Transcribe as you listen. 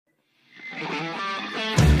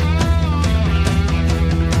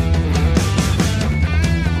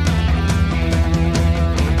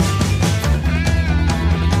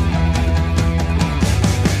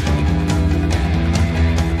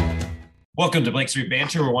Welcome to Blake Street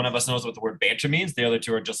Banter, where one of us knows what the word banter means. The other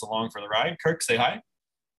two are just along for the ride. Kirk, say hi.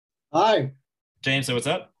 Hi. James, say what's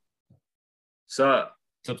up. Sup?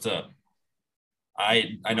 What's up?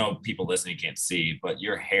 I know people listening can't see, but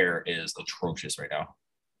your hair is atrocious right now.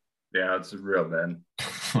 Yeah, it's real bad.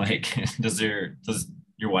 Like, does your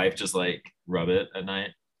wife just like rub it at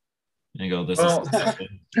night and go, "This Well,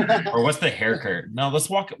 is," or what's the hair care? No, let's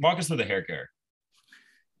walk us through the hair care.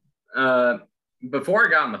 Before I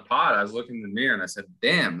got in the pod, I was looking in the mirror and I said,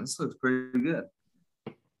 "Damn, this looks pretty good."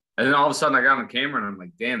 And then all of a sudden, I got on camera and I'm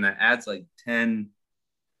like, "Damn, that adds like 10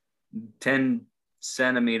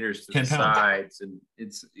 centimeters to 10 the pounds. sides," and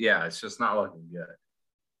it's just not looking good.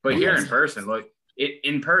 But here in person,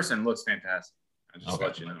 in person looks fantastic. I just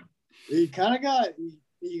let you know. You kind of got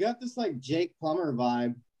this like Jake Plummer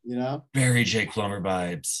vibe, you know? Very Jake Plummer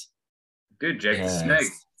vibes. Dude, Jake the Yes.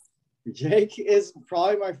 Snake. Jake is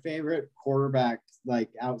probably my favorite quarterback, like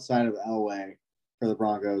outside of Elway for the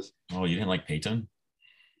Broncos. Oh, you didn't like Peyton?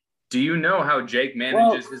 Do you know how Jake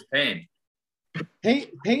manages his pain?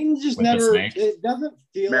 Peyton just With the never. snake? It doesn't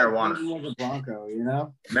feel Marijuana. like Peyton was a Bronco, you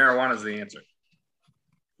know? Marijuana's the answer.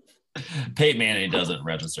 Peyton Manning doesn't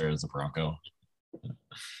register as a Bronco.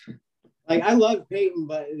 Like I love Peyton,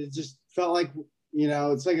 but it just felt like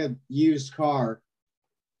it's like a used car.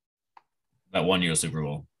 That won you a Super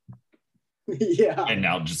Bowl. Yeah. And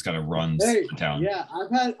now just kind of runs Hey, the town. yeah,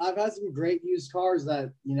 I've had some great used cars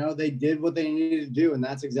that they did what they needed to do, and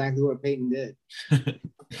that's exactly what Peyton did.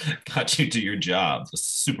 Got you to your job, the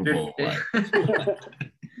Super Bowl.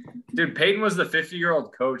 Dude, Peyton was the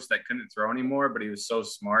 50-year-old coach that couldn't throw anymore, but he was so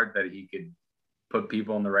smart that he could put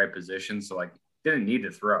people in the right position. So, like, didn't need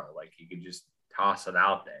to throw. Like, he could just toss it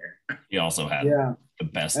out there. He also had the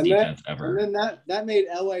best and defense ever. And then that made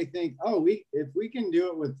LA think, if we can do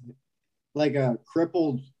it with like a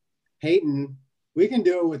crippled Peyton, we can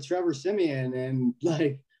do it with Trevor Siemian and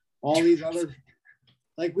like all these other.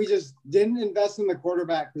 Like we just didn't invest in the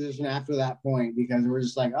quarterback position after that point because we're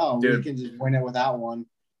just like, we can just win it without one.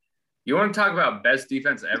 You want to talk about best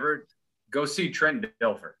defense ever? Go see Trent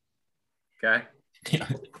Dilfer. Okay? Yeah.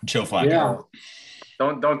 Joe Flacco.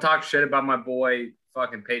 Yeah. Don't talk shit about my boy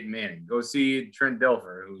fucking Peyton Manning. Go see Trent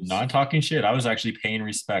Dilfer. Who's Not talking shit. I was actually paying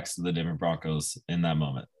respects to the Denver Broncos in that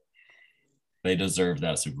moment. They deserve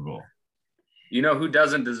that Super Bowl. You know who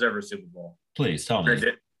doesn't deserve a Super Bowl? Please tell me.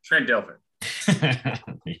 Trent Dilfer.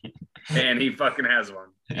 And he fucking has one.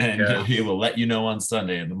 And he will let you know on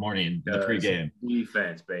Sunday in the morning, the pregame.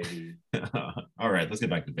 Defense, baby. All right, let's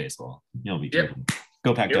get back to baseball. You'll be Yep.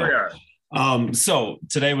 Go Pack Here we Go. are. So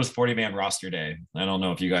today was 40-man roster day. I don't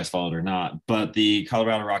know if you guys followed or not, but the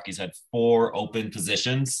Colorado Rockies had 4 open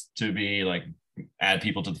positions to be like add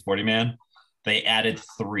people to the 40-man. They added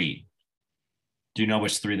 3. Do you know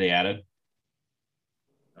which 3 they added?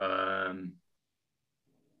 Um,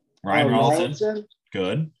 Ryan Rolston. Rolston?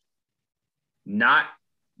 Good. Not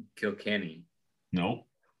Kilkenny. Nope.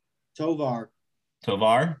 Tovar,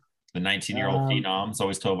 the 19-year-old phenom. It's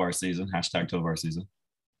always Tovar season. Hashtag Tovar season.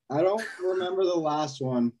 I don't remember the last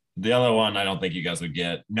one. The other one I don't think you guys would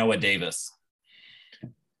get. Noah Davis,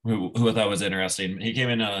 who I thought was interesting. He came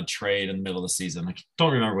in a trade in the middle of the season. I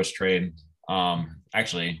don't remember which trade.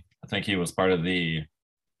 Actually, I think he was part of the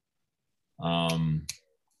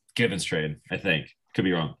Givens trade, I think. Could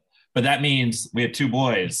be wrong. But that means we have 2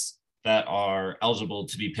 boys that are eligible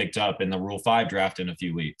to be picked up in the Rule 5 draft in a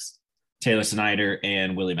few weeks. Taylor Snyder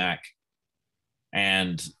and Willie Mack.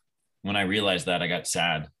 And when I realized that, I got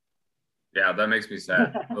sad. Yeah, that makes me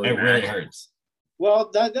sad. It really hurts.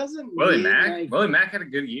 Well, that doesn't Willie mean Mack. Willie Mack had a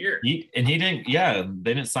good year. He didn't. Yeah,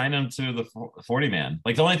 they didn't sign him to the 40-man.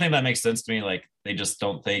 Like the only thing that makes sense to me, like they just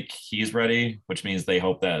don't think he's ready, which means they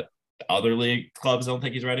hope that other league clubs don't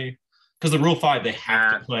think he's ready. Because the Rule 5, they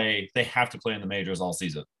have to play. They have to play in the majors all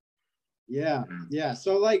season. Yeah.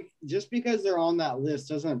 So like, just because they're on that list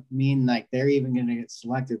doesn't mean like they're even going to get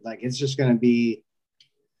selected. Like it's just going to be.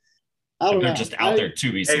 I don't know. They're just out there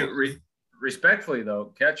to be selected. Respectfully though,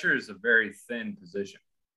 catcher is a very thin position.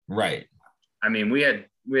 Right. I mean, we had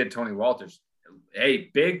Tony Walters. Hey,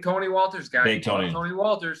 big Tony Walters guy. Big Tony. Tony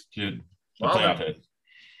Walters. Dude, Well, hit.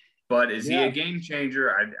 But is he a game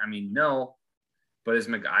changer? I mean, no. But is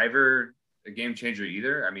McIver a game changer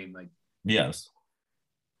either? I mean, like. Yes.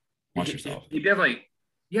 Watch yourself. He definitely.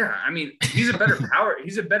 Yeah, I mean, he's a better power.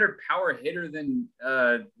 He's a better power hitter than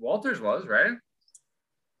Walters was, right?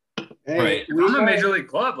 Hey, right. If I'm a major league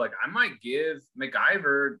club, like I might give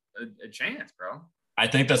McIver a chance, bro. I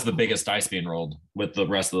think that's the biggest dice being rolled with the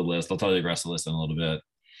rest of the list. I'll tell you the rest of the list in a little bit.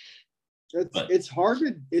 It's hard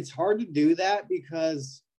to do that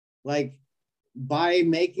because like by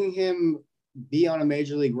making him be on a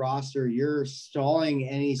major league roster, you're stalling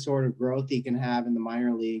any sort of growth he can have in the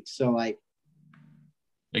minor leagues. So like,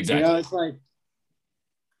 exactly. You know, it's like,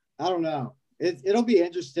 I don't know. It'll be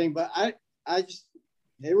interesting, but it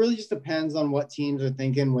really just depends on what teams are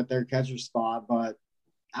thinking with their catcher spot. But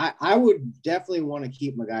I would definitely want to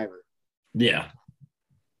keep MacGyver. Yeah.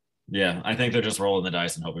 Yeah. I think they're just rolling the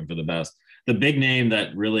dice and hoping for the best. The big name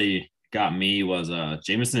that really got me was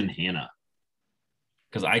Jameson Hanna.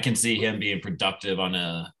 Because I can see him being productive on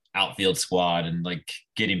a outfield squad and like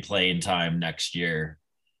getting playing time next year.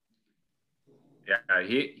 Yeah,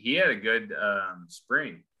 he had a good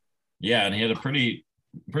spring. Yeah, and he had a pretty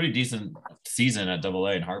decent season at AA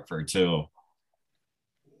in Hartford too.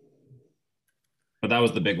 But that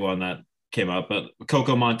was the big one that came up. But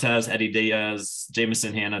Coco Montez, Eddie Diaz,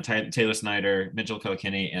 Jameson Hanna, Taylor Snyder, Mitchell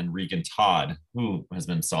Kilkenny, and Regan Todd, who has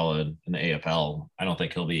been solid in the AFL. I don't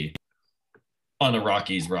think he'll be on the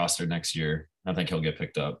Rockies roster next year. I think he'll get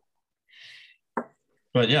picked up.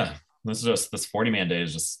 But yeah, this 40-man day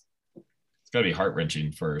is just, it's got to be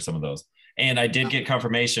heart-wrenching for some of those. And I did get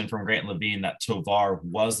confirmation from Grant Levine that Tovar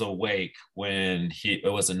was awake when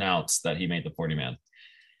it was announced that he made the 40-man.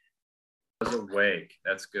 Was awake.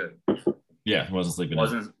 That's good. Yeah, he wasn't sleeping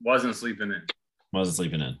in. Wasn't sleeping in. Wasn't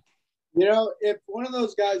sleeping in. You know, if one of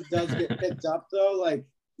those guys does get picked up, though, like,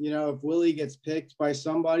 you know, if Willie gets picked by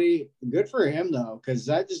somebody, good for him, though, because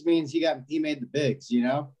that just means he made the bigs, you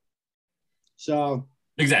know? So.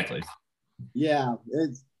 Exactly. Yeah,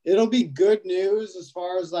 it'll be good news as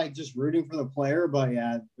far as, like, just rooting for the player, but,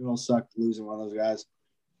 yeah, it'll suck losing one of those guys.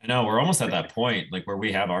 I know, we're almost at that point, like, where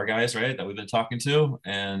we have our guys, right, that we've been talking to,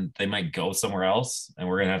 and they might go somewhere else, and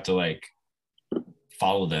we're going to have to, like,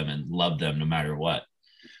 follow them and love them no matter what.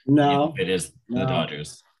 No. It is the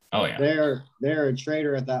Dodgers. Oh, yeah. They're a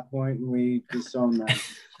traitor at that point, and we disown them.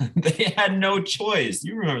 They had no choice.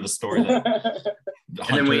 You remember the story. And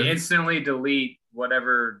then we instantly delete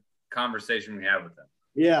whatever conversation we have with them.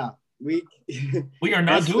 Yeah. We are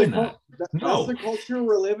not doing that. That's the culture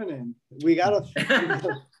we're living in. We got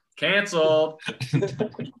to – Canceled.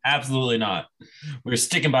 Absolutely not. We're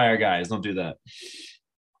sticking by our guys. Don't do that.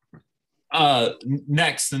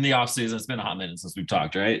 Next in the offseason, it's been a hot minute since we've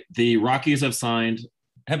talked, right? The Rockies have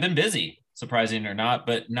been busy, surprising or not,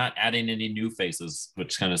 but not adding any new faces,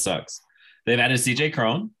 which kind of sucks. They've added CJ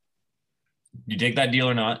Cron. You dig that deal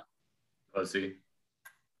or not? Let's see.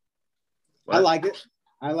 I like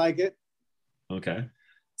it. Okay.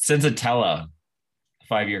 Senzatella,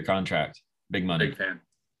 5-year contract. Big money. Big fan.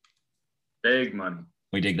 Big money.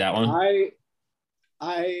 We dig that one.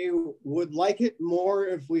 I would like it more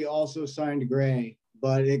if we also signed Gray,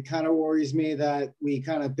 but it kind of worries me that we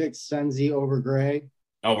kind of picked Senzi over Gray.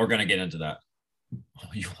 Oh, we're going to get into that.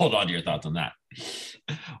 You hold on to your thoughts on that.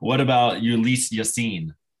 What about Ulysses Yassin?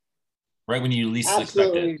 Right when you least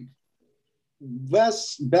expect it.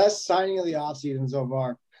 Best signing of the offseason so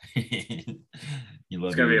far. It's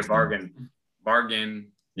going to be a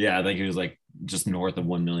bargain. Yeah, I think he was like just north of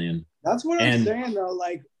 1 million. That's what I'm saying, though.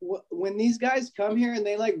 Like, when these guys come here and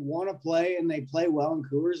they, like, want to play and they play well in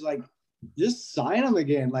Coors, like, just sign them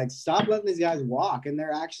again. Like, stop letting these guys walk. And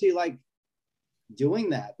they're actually, like, doing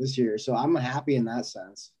that this year. So I'm happy in that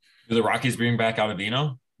sense. Do the Rockies bring back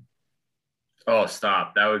Ottavino? Oh,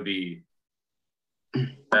 stop. That would be too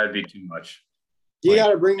much. You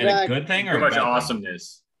got to bring back a good thing or too much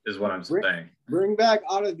awesomeness is what I'm saying. Bring back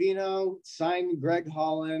Ottavino, sign Greg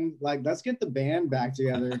Holland. Like, let's get the band back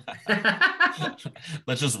together.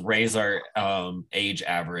 Let's just raise our age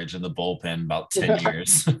average in the bullpen about 10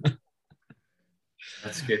 years.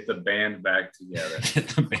 Let's get the band back together. Get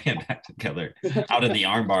the band back together. Out in the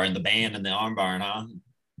arm barn, the band in the arm barn, huh?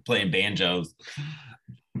 Playing banjos.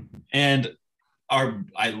 And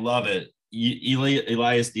I love it.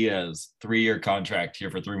 Elias Diaz, 3-year contract here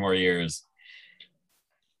for 3 more years.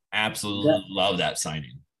 Absolutely love that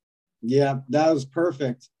signing. Yeah, that was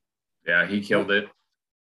perfect. Yeah, he killed it.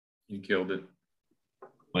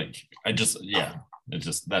 Like,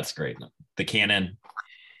 that's great. The cannon,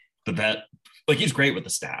 the vet, like, he's great with the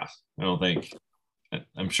staff.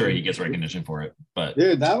 I'm sure he gets recognition for it, but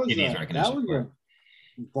dude, that was a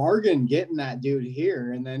bargain getting that dude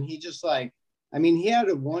here. And then he just, like, I mean, he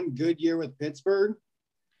had one good year with Pittsburgh,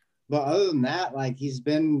 but other than that, like,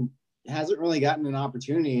 hasn't really gotten an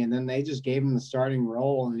opportunity. And then they just gave him the starting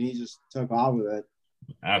role and he just took off with it.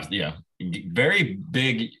 Yeah. Very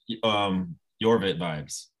big Jorvit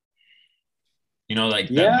vibes. You know, like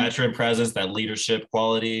that veteran presence, that leadership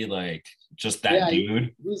quality, like just that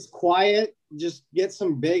dude. He's quiet, just get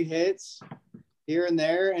some big hits here and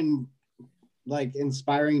there and like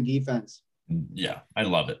inspiring defense. Yeah, I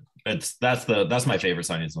love it. That's my favorite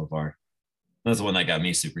signing so far. That's the one that got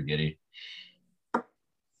me super giddy.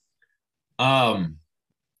 Um,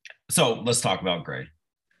 so let's talk about Gray.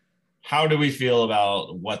 How do we feel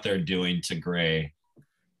about what they're doing to Gray?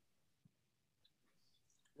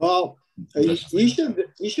 Well, you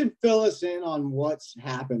should fill us in on what's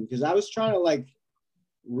happened, because I was trying to like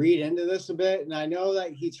read into this a bit, and I know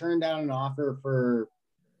that he turned down an offer for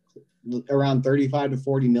around 35 to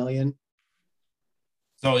 40 million.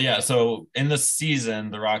 So yeah, so in the season,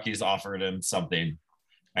 the Rockies offered him something,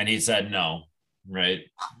 and he said no. Right?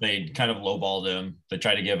 They kind of lowballed him. They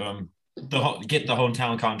tried to give him get the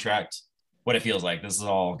hometown contract. What it feels like. This is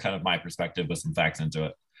all kind of my perspective with some facts into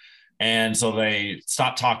it. And so they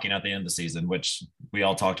stopped talking at the end of the season, which we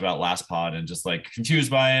all talked about last pod, and just like confused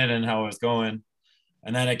by it and how it was going.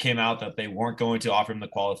 And then it came out that they weren't going to offer him the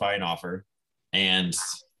qualifying offer, and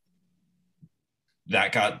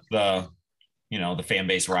that got the fan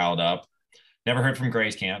base riled up. Never heard from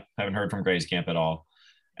Gray's camp. Haven't heard from Gray's camp at all.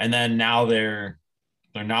 And then now they're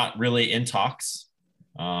not really in talks.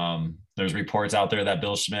 There's reports out there that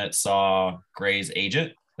Bill Schmidt saw Gray's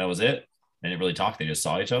agent. That was it. They didn't really talk. They just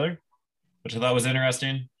saw each other, which I thought was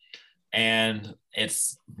interesting. And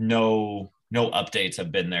it's no updates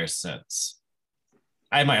have been there since.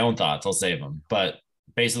 I have my own thoughts. I'll save them. But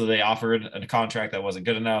basically, they offered a contract that wasn't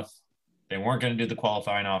good enough. They weren't going to do the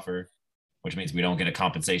qualifying offer, which means we don't get a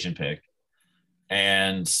compensation pick.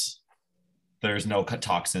 And there's no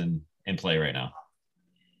talks in play right now.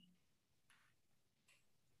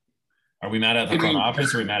 Are we mad at the front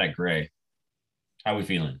office, or are we mad at Gray? How are we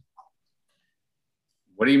feeling?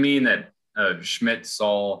 What do you mean that Schmidt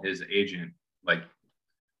saw his agent like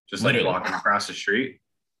just like Literally. walking across the street?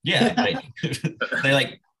 Yeah, they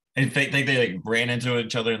like I think they like ran into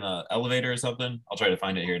each other in the elevator or something. I'll try to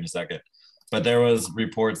find it here in a second. But there was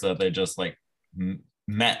reports that they just like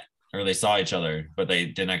met, or they saw each other, but they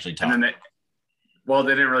didn't actually talk. And then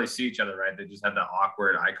they didn't really see each other, right? They just had that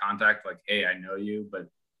awkward eye contact, like, "Hey, I know you, but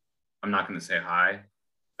I'm not going to say hi."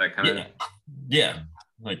 That kind of. Yeah.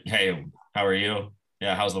 Like, "Hey, how are you?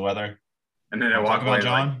 Yeah, how's the weather?" And then I walk about away.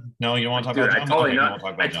 John. Like, no, you don't want to talk about John.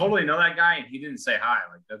 I totally know that guy, and he didn't say hi.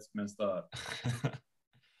 Like, that's messed up.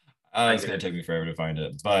 It's gonna take me forever to find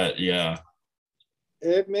it, but yeah.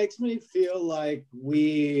 It makes me feel like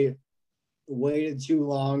we waited too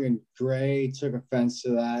long, and Gray took offense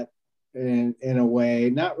to that in a way.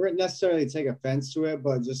 Not necessarily take offense to it,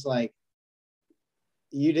 but just like,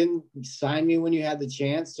 you didn't sign me when you had the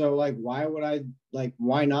chance. So like, why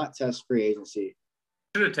not test free agency?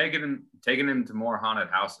 Should have taken him to more haunted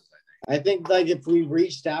houses, I think like if we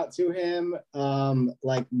reached out to him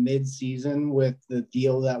like mid-season with the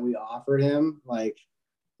deal that we offered him, like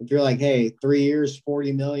if you're like, hey, 3 years,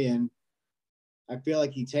 40 million, I feel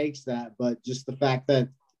like he takes that. But just the fact that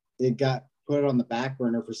it got put on the back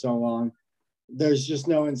burner for so long, there's just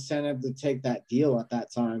no incentive to take that deal at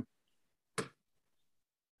that time.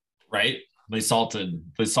 Right? They salted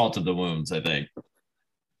the wounds, I think.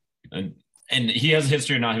 And he has a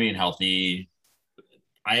history of not being healthy.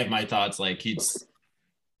 I have my thoughts. Like, he's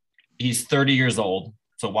 30 years old.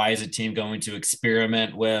 So why is a team going to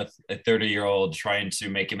experiment with a 30-year-old, trying to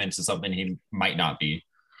make him into something he might not be?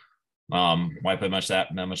 Why put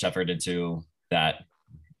that much effort into that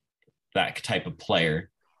type of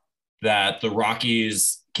player that the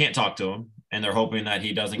Rockies can't talk to him, and they're hoping that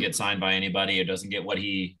he doesn't get signed by anybody or doesn't get what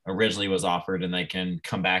he originally was offered, and they can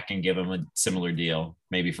come back and give him a similar deal,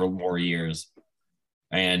 maybe for more years,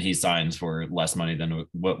 and he signs for less money than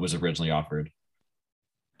what was originally offered.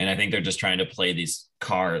 And I think they're just trying to play these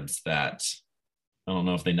cards that I don't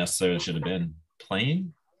know if they necessarily should have been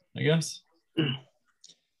playing, I guess.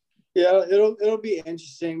 Yeah, it'll be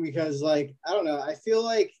interesting because, like, I don't know. I feel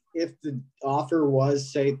like if the offer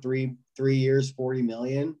was, say, three years, 40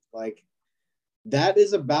 million, like, that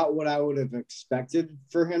is about what I would have expected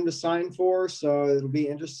for him to sign for. So it'll be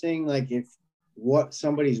interesting, like, if what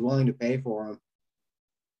somebody's willing to pay for him.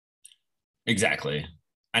 Exactly.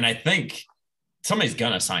 And I think somebody's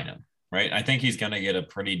gonna sign him, right? I think he's gonna get a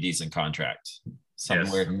pretty decent contract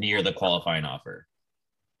somewhere near the qualifying offer.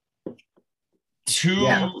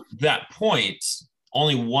 To that point,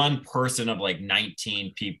 only one person of like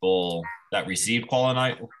 19 people that received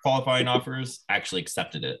qualifying offers actually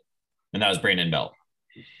accepted it, and that was Brandon Belt.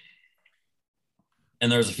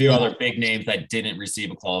 And there's a few other big names that didn't receive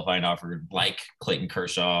a qualifying offer, like Clayton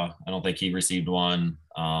Kershaw. I don't think he received one.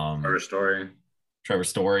 Trevor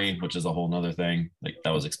Story, which is a whole nother thing. Like,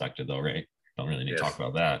 that was expected though, right? Don't really need to talk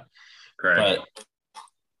about that. Correct. But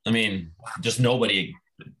I mean, just nobody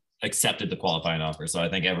accepted the qualifying offer. So I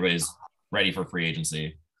think everybody's ready for free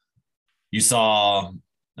agency. You saw,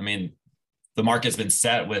 I mean, the market's been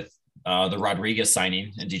set with The Rodriguez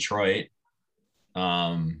signing in Detroit.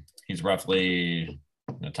 He's roughly,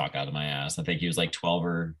 I'm gonna talk out of my ass. I think he was like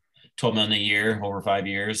 12 million a year over 5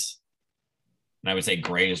 years. And I would say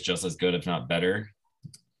Gray is just as good, if not better,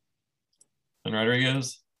 than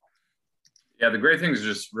Rodriguez. Yeah, the Gray thing is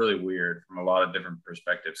just really weird from a lot of different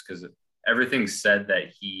perspectives because everything said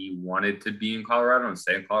that he wanted to be in Colorado and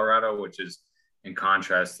stay in Colorado, which is in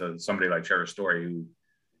contrast to somebody like Trevor Story, who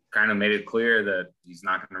kind of made it clear that he's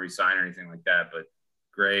not going to resign or anything like that. But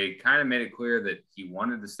Gray kind of made it clear that he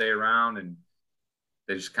wanted to stay around, and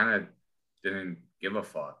they just kind of didn't give a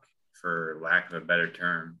fuck, for lack of a better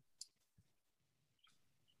term.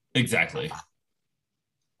 Exactly.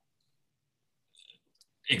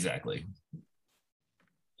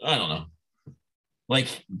 I don't know.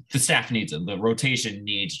 Like, the staff needs him. The rotation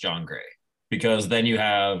needs John Gray, because then you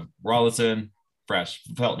have Rollinson, fresh,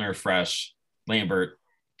 Feltner, fresh, Lambert,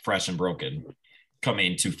 fresh and broken,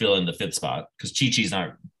 coming to fill in the fifth spot because Chi-Chi's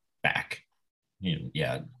not back.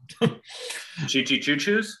 Yeah. Chi-Chi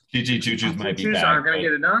Choo-Choos? Chi-Chi Choo-Choos might be back. Aren't going to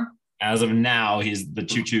get it done? As of now, the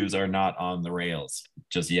Choo-Choos are not on the rails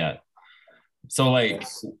just yet. So, like,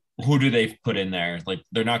 who do they put in there? Like,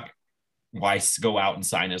 they're not. Why go out and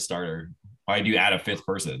sign a starter? Why do you add a fifth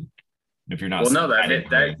person if you're not? Well, no,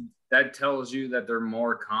 that tells you that they're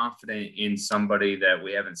more confident in somebody that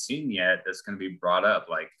we haven't seen yet that's going to be brought up,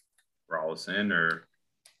 like Rollinson or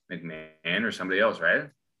McMahon or somebody else, right?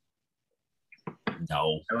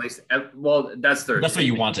 No. At least, well, that's what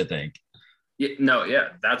you want to think. Yeah,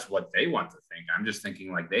 that's what they want to think. I'm just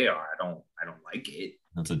thinking like they are. I don't like it.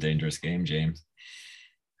 That's a dangerous game, James.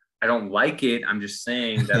 I don't like it. I'm just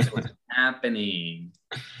saying that's what's happening.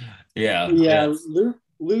 Yeah.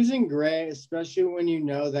 Losing Gray, especially when you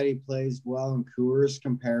know that he plays well in Coors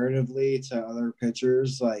comparatively to other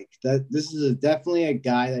pitchers, like that. This is definitely a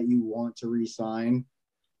guy that you want to re-sign,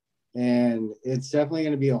 and it's definitely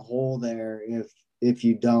going to be a hole there if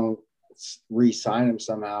you don't re-sign him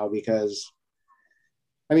somehow. Because,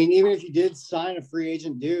 I mean, even if you did sign a free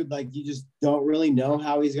agent dude, like, you just don't really know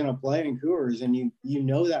how he's going to play in Coors, and you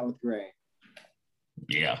know that with Gray.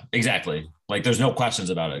 Yeah, exactly. Like, there's no questions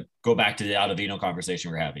about it. Go back to the Ottavino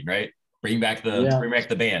conversation we're having, right? Bring back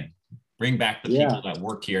the band. Bring back the people that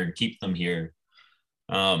work here and keep them here.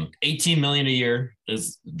 18 million a year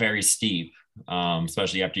is very steep,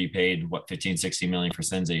 especially after you paid 15, 16 million for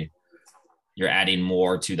Cincy. You're adding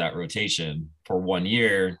more to that rotation for 1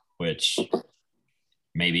 year, which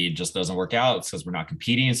maybe it just doesn't work out. It's because we're not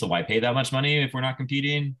competing. So why pay that much money if we're not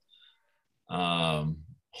competing?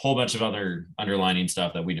 Whole bunch of other underlining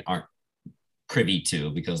stuff that we aren't privy to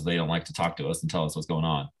because they don't like to talk to us and tell us what's going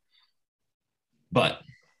on. But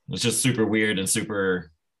it's just super weird and super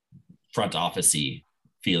front office-y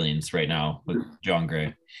feelings right now with John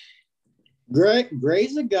Gray.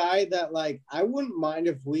 Gray's a guy that, like, I wouldn't mind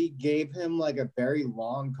if we gave him like a very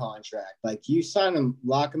long contract. Like, you sign him,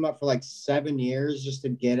 lock him up for like 7 years just to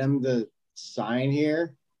get him to sign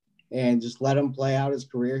here and just let him play out his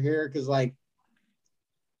career here. Cause, like,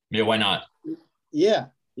 yeah, why not? Yeah.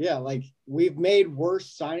 Like, we've made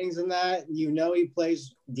worse signings than that. You know, he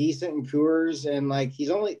plays decent in Coors, and like, he's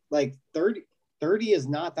only like 30 is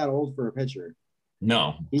not that old for a pitcher.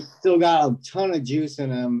 No, he's still got a ton of juice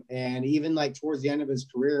in him, and even like towards the end of his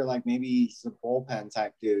career, like, maybe he's a bullpen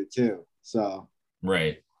type dude too. So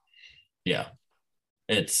right, yeah.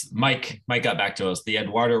 It's Mike got back to us. The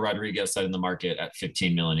Eduardo Rodriguez signed in the market at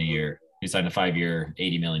 15 million a year. He signed a 5-year,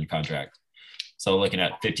 80 million contract. So looking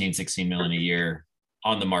at 15, 16 million a year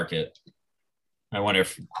on the market. I wonder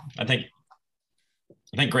if I think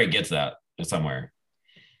Greg gets that somewhere.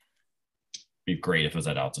 Be great if it was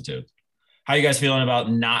at altitude. How are you guys feeling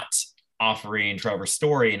about not offering Trevor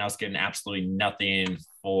Story and us getting absolutely nothing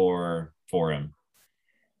for him?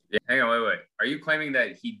 Yeah, hang on, wait. Are you claiming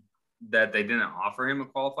that they didn't offer him a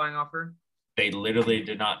qualifying offer? They literally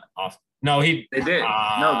did not offer. No, they did.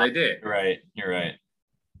 No, they did. You're right.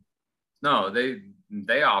 No,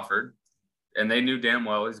 they offered, and they knew damn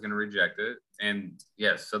well he's going to reject it. And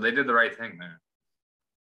yes, so they did the right thing there.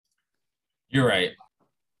 You're right.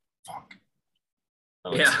 Fuck.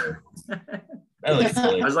 Yeah. That looks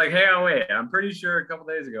silly. I was like, hey, wait. I'm pretty sure a couple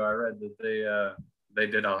days ago I read that they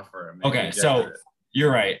did offer him. Okay, so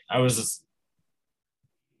you're right. It's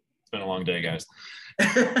been a long day, guys.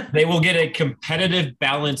 They will get a competitive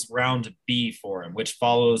balance round B for him, which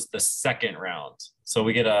follows the second round. So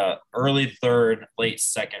we get a early third, late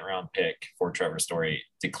second round pick for Trevor Story,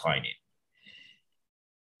 declining.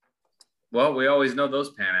 Well, we always know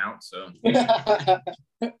those pan out. So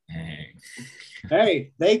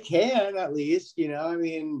hey, they can at least, I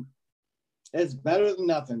mean, it's better than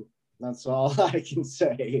nothing. That's all I can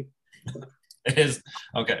say. It is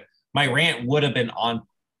okay. My rant would have been on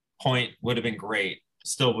point, would have been great.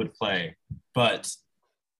 Still would play, but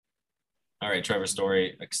all right, Trevor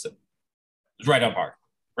Story, it's right on par,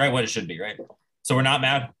 right what it should be, right? So we're not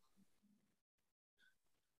mad.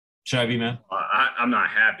 Should I be mad? I'm not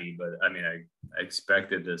happy, but I mean, I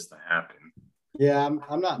expected this to happen. Yeah,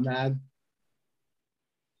 I'm not mad.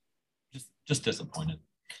 Just disappointed.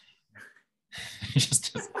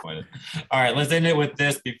 Just disappointed. All right, let's end it with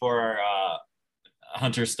this before our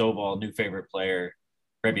Hunter Stovall, new favorite player,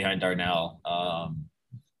 right behind Darnell,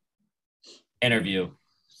 interview.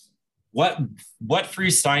 What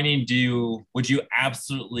free signing would you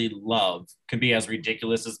absolutely love? Could be as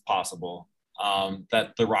ridiculous as possible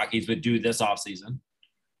that the Rockies would do this offseason.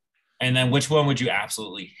 And then which one would you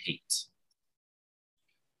absolutely hate?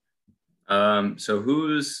 So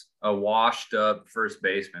who's a washed up first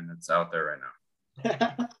baseman that's out there right now?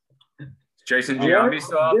 Jason Giambi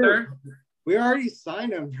still out there? We already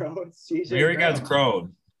signed him, bro. We already got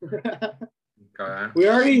Crowed. Okay. We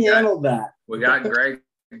already handled that. We got Greg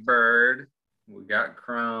Bird. We got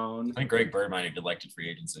Crone. I think Greg Bird might have elected free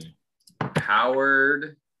agency.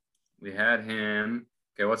 Howard. We had him.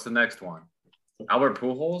 Okay, what's the next one? Albert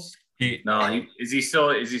Pujols? Is he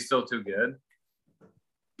still too good?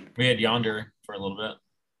 We had Yonder for a little bit.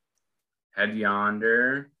 Had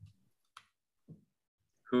Yonder.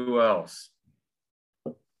 Who else?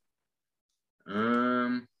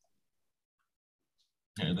 Yeah,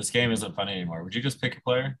 this game isn't fun anymore. Would you just pick a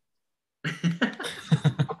player?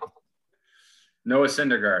 Noah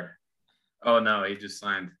Syndergaard. Oh no, he just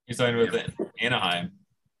signed. He signed with Anaheim.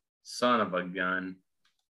 Son of a gun.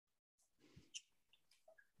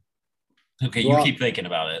 Okay, you keep thinking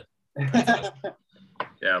about it.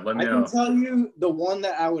 Yeah, let me know. I can tell you the one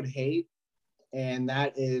that I would hate, and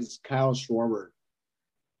that is Kyle Schwarber.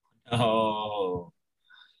 Oh.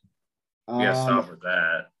 Yeah, stop with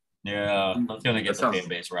that. Yeah, that's gonna get the fan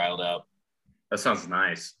base riled up. That sounds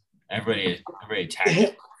nice. Everybody tag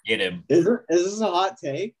him. Get him. Is this a hot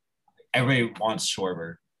take? Everybody wants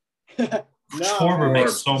Schwarber. No, Schwarber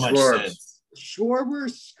makes so much sense. Schwarber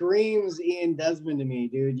screams Ian Desmond to me,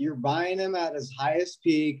 dude. You're buying him at his highest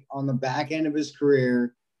peak on the back end of his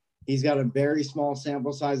career. He's got a very small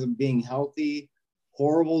sample size of being healthy,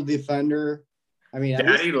 horrible defender. I mean,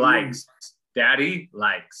 Daddy likes.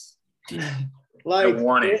 Like, I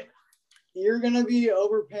want it. You're gonna be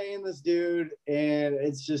overpaying this dude, and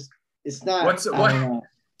it's not. What's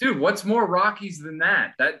more Rockies than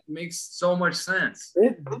that? That makes so much sense.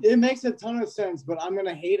 It makes a ton of sense, but I'm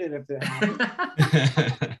gonna hate it if it happens.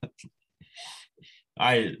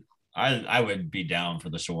 I would be down for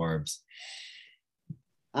the Schwarbs.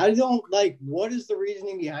 I don't like. What is the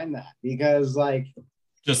reasoning behind that? Because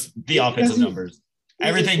just the offensive numbers.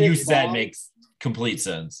 Everything you said makes complete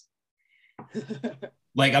sense.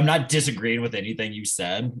 I'm not disagreeing with anything you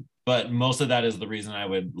said, but most of that is the reason I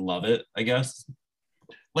would love it, I guess.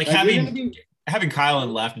 Having Kyle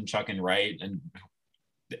in left and Chuck in right and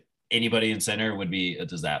anybody in center would be a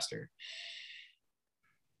disaster.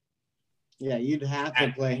 Yeah, you'd have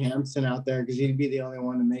to play Hampson out there because he'd be the only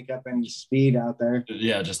one to make up any speed out there.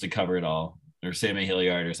 Yeah, just to cover it all. Or Sammy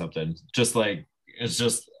Hilliard or something. It's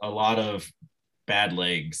just a lot of bad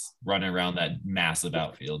legs running around that massive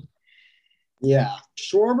outfield. Yeah,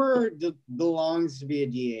 Schwarber belongs to be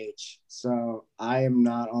a DH, so I am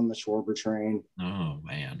not on the Schwarber train. Oh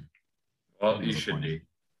man. Well, you should be.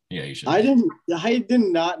 Yeah, you should. I did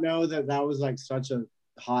not know that was such a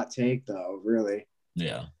hot take, though. Really.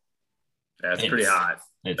 Yeah. That's pretty hot.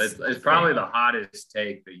 It's probably the hottest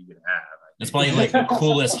take that you could have. It's probably the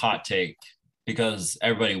coolest hot take because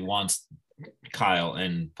everybody wants Kyle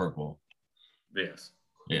in purple. Yes.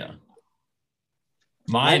 Yeah.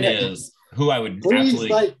 Mine is who I would please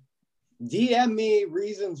absolutely DM me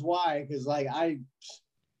reasons why, because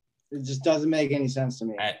it just doesn't make any sense to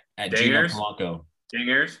me. At Gino Polanco.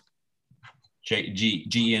 Dingers.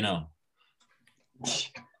 Geno.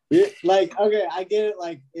 Okay, I get it.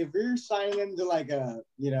 If you're signing him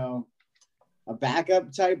to a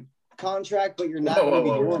backup type contract, but you're not going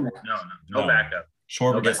to be doing that. No backup.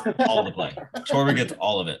 Schwarber gets all the play. Schwarber gets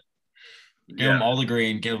all of it. Give him all the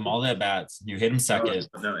green. Give him all the at bats. You hit him second.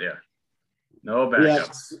 No backup. Yeah.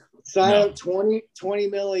 Sign up 20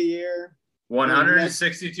 mil a year.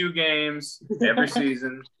 162 games every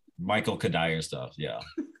season. Michael Kadire stuff. Yeah.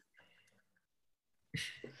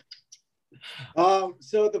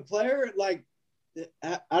 So the player,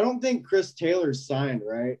 I don't think Chris Taylor's signed,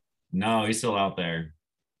 right? No, he's still out there.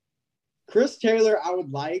 Chris Taylor, I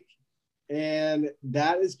would like, and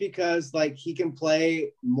that is because he can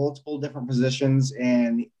play multiple different positions,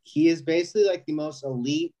 and he is basically the most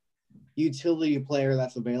elite utility player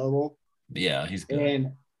that's available. Yeah, he's good.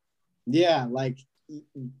 And yeah, like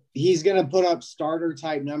he's gonna put up starter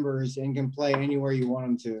type numbers and can play anywhere you want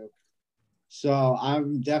him to. So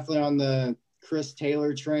I'm definitely on the Chris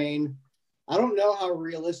Taylor train. I don't know how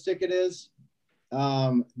realistic it is.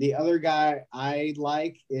 The other guy I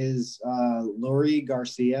like is Lori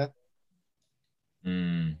Garcia.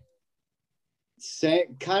 He'd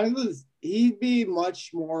be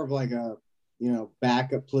much more of like a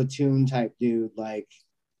backup platoon type dude. Like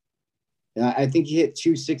I think he hit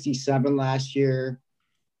 267 last year,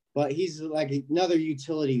 but he's like another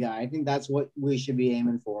utility guy. I think that's what we should be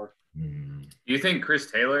aiming for. Do you think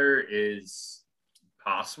Chris Taylor is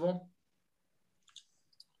possible?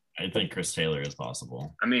 I think Chris Taylor is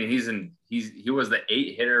possible. I mean, he was the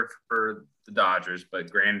 8 hitter for the Dodgers, but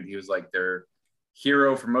granted, he was like their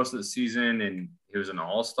hero for most of the season, and he was an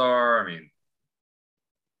all-star. I mean,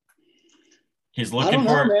 he's looking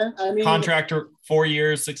for contractor 4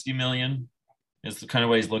 years, $60 million is the kind of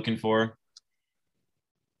what he's looking for.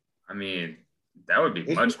 I mean, that would be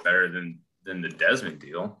much better than the Desmond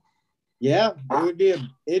deal. Yeah, it'd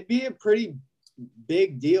be a pretty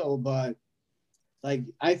big deal, but like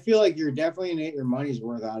I feel like you're definitely gonna get your money's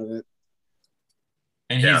worth out of it.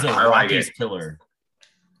 And he's a Rockies killer.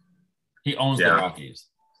 He owns the Rockies.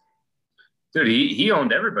 Dude, he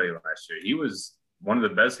owned everybody last year. He was one of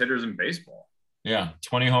the best hitters in baseball. Yeah,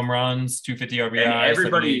 20 home runs, 250 RBI. And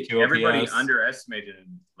everybody underestimated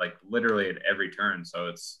him, like literally at every turn.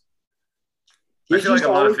 So I feel like a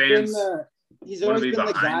lot of fans. He's always been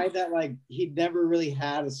the guy that like he'd never really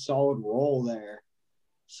had a solid role there.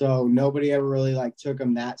 So nobody ever really like took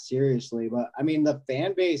him that seriously. But I mean, the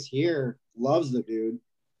fan base here loves the dude.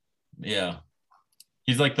 Yeah.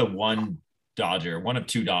 He's like the one of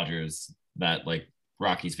 2 Dodgers that like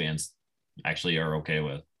Rockies fans actually are okay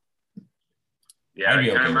with. Yeah,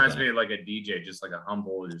 it kind of reminds me of like a DJ, just like a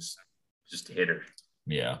humble, just hitter.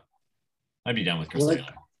 Yeah. I'd be down with Chris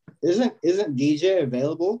Taylor. Isn't DJ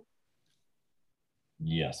available?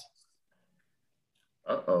 Yes.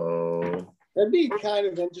 Uh-oh. That'd be kind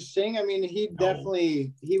of interesting. I mean, he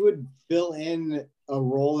would fill in a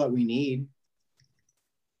role that we need.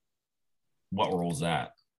 What role is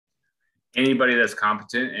that? Anybody that's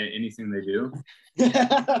competent at anything they do.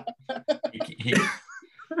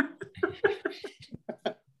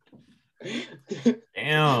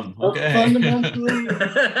 Damn. Okay. A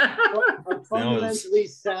fundamentally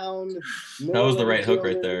sound. That was the right hook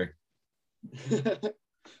right there.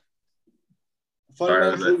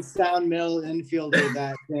 Fundamentally sound middle infielder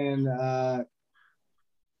that can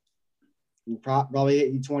probably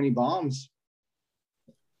hit you 20 bombs.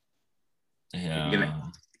 Yeah.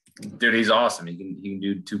 Dude, he's awesome. He can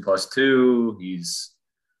do 2+2. He's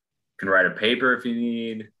can write a paper if you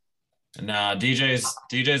need. Nah,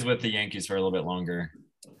 DJ's with the Yankees for a little bit longer.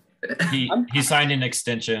 He signed an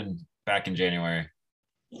extension back in January.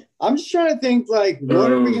 I'm just trying to think like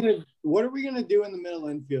what are we gonna do in the middle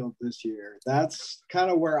infield this year? That's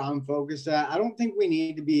kind of where I'm focused at. I don't think we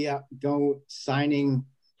need to be signing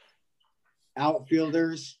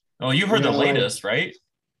outfielders. Oh, you heard the latest, right?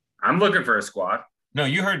 I'm looking for a squad. No,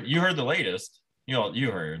 you heard the latest.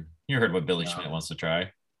 You heard what Billy Schmidt wants to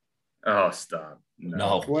try. Oh, stop.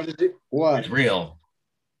 No. What is it? What? It's real.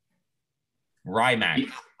 Rymack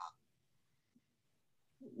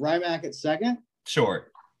at second?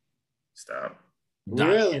 Short. Stop.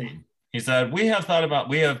 Really? He said, we have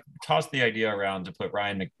tossed the idea around to put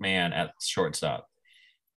Ryan McMahon at shortstop.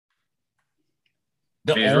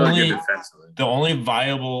 The only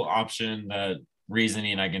viable option that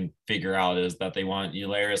reasoning I can figure out is that they want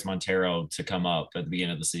Eulerys Montero to come up at the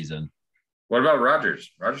beginning of the season. What about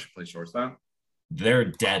Rogers? Rogers should play shortstop. They're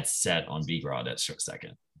dead set on B-Rod at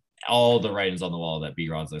second. All the writings on the wall that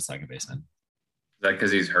B-Rod's their second baseman. Is that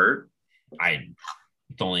because he's hurt?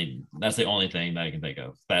 That's the only thing that I can think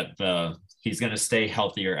of. That he's going to stay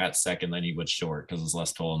healthier at second than he would short because there's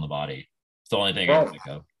less toll in the body. It's the only thing I can think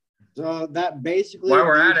of. So that basically. While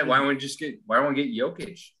we're at it, why don't we get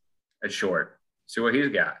Jokic at short? See what he's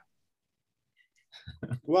got.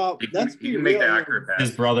 Well, you can make the accurate pass.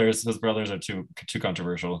 His brothers are too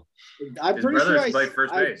controversial. I'm pretty sure play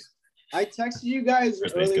first base. I texted you guys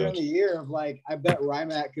earlier in the year of like, I bet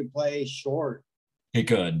Rymack could play short. He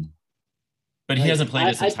could, but he hasn't played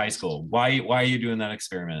it since high school. Why are you doing that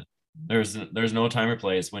experiment? There's no time or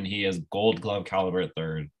place when he is Gold Glove caliber at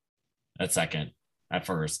third, at second, at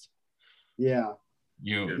first. Yeah.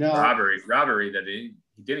 Robbery that he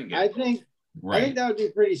didn't get. I think that would be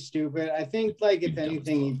pretty stupid. I think like if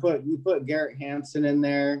anything, you put Garrett Hansen in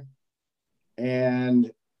there,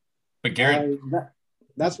 but Garrett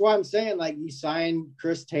That's why I'm saying, like, you sign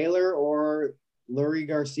Chris Taylor or Lurie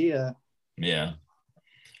Garcia. Yeah.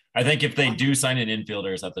 I think if they do sign an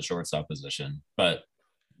infielder, it's at the shortstop position, but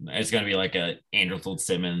it's going to be like a Andrelton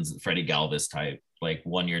Simmons, Freddie Galvis type, like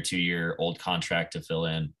 1 year, 2 year old contract to fill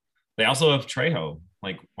in. They also have Trejo.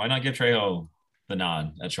 Like, why not give Trejo the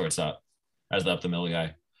nod at shortstop as the up the middle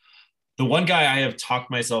guy? The one guy I have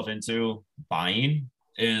talked myself into buying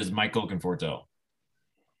is Michael Conforto.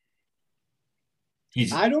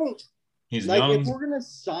 He's like, young. If we're gonna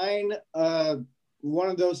sign one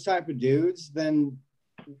of those type of dudes, then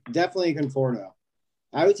definitely Conforto.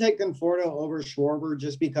 I would take Conforto over Schwarber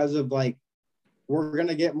just because of, like, we're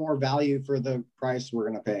gonna get more value for the price we're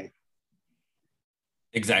gonna pay.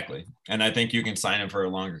 Exactly. And I think you can sign him for a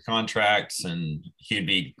longer contract, and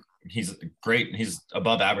he's great. He's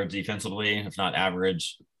above average defensively, if not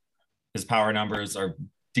average. His power numbers are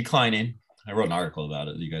declining. I wrote an article about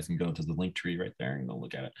it. You guys can go to the link tree right there and go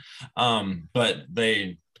look at it. But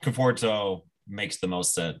Conforto makes the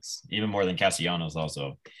most sense, even more than Castellanos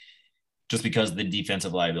also, just because of the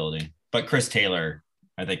defensive liability. But I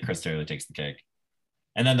think Chris Taylor takes the cake.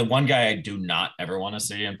 And then the one guy I do not ever want to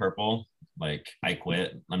see in purple, like, I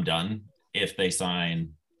quit, I'm done, if they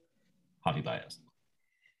sign Javi Baez.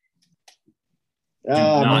 Do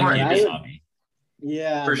not give me Javi.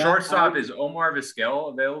 Yeah. For shortstop, is Omar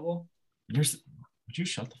Vizquel available? Would you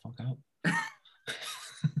shut the fuck up?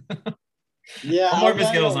 Yeah. Omar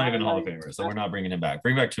Vizquel is not even Hall of Famer, so we're not bringing him back.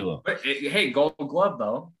 Bring back Tulo. But hey, Gold Glove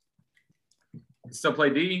though. Still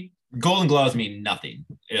play D. Golden Gloves mean nothing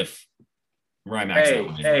if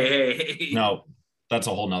Rymax. Hey. No, that's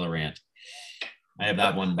a whole nother rant. I have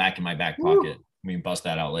that one back in my back pocket. We can bust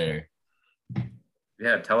that out later.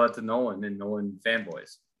 Yeah, tell that to Nolan and Nolan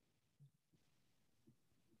fanboys.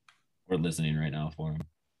 We're listening right now for him.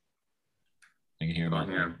 I can hear him.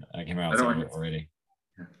 I can hear outside already.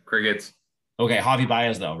 Crickets. Okay, Javi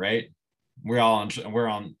Baez though, right? We're all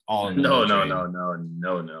on.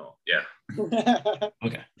 No. Yeah.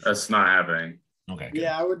 Okay. That's not happening. Okay. Good.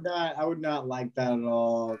 Yeah, I would not like that at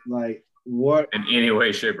all. Like, what? In any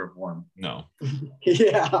way, shape, or form. No.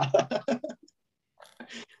 Yeah.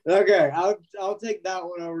 Okay, I'll take that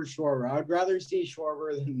one over Schwarber. I would rather see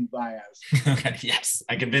Schwarber than Baez. Okay, yes.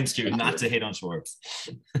 I convinced you not to hate on Schwartz.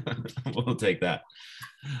 We'll take that.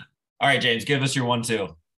 All right, James, give us your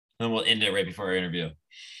 1-2. Then we'll end it right before our interview.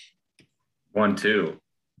 1-2.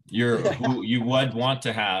 Who you would want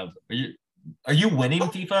to have. Are you winning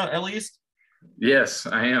FIFA at least? Yes,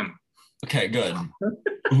 I am. Okay, good.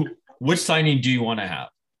 Which signing do you want to have?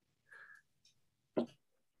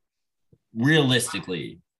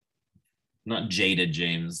 Realistically, not jaded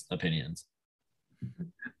James opinions.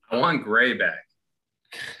 I want Gray back.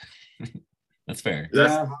 That's fair.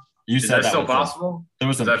 You said that still possible? There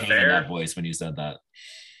was some pain in that voice when you said that.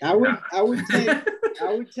 I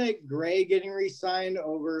would take Gray getting re-signed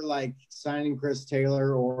over, like, signing Chris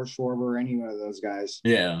Taylor or Schwarber or any one of those guys.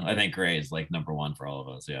 Yeah, I think Gray is, like, number one for all of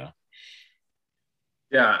us. Yeah.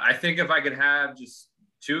 Yeah, I think if I could have just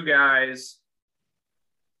two guys.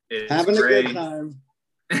 Having a good time.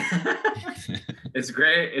 It's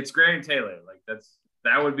Gray and Taylor. Like,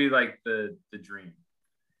 that would be like the dream.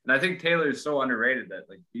 And I think Taylor is so underrated that,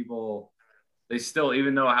 like, people, they still,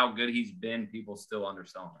 even though how good he's been, people still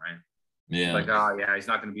undersell him, right? Yeah. Like, oh yeah, he's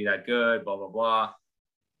not going to be that good, blah, blah, blah.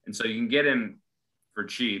 And so you can get him for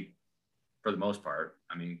cheap for the most part.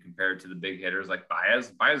 I mean, compared to the big hitters like Baez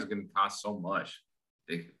is going to cost so much.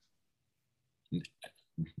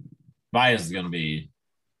 Baez is going to be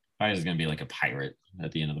like a pirate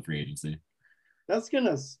at the end of the free agency. That's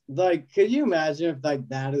gonna, like, could you imagine if, like,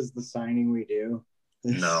 that is the signing we do?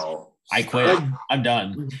 No. I quit. I'm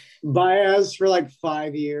done. Baez for like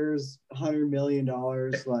 5 years, $100 million.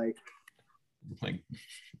 Like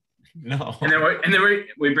no. And then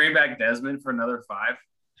we bring back Desmond for another 5.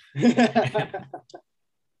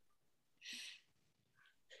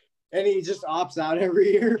 And he just opts out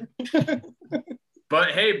every year.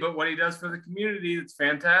 But hey, what he does for the community, it's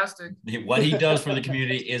fantastic. What he does for the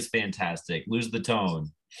community is fantastic. Lose the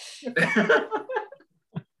tone.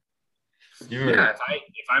 Yeah,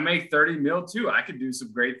 if I make 30 mil too, I could do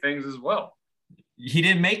some great things as well. He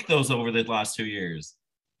didn't make those over the last 2 years.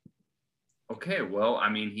 Okay, well, I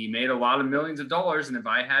mean, he made a lot of millions of dollars, and if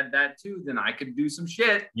I had that too, then I could do some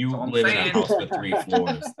shit. You live in a house with 3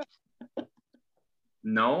 floors.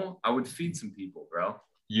 No, I would feed some people, bro.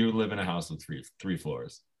 You live in a house with three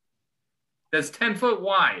floors. That's 10 foot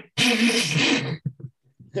wide.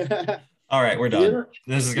 All right, we're done.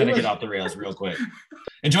 This is going to get off the rails real quick.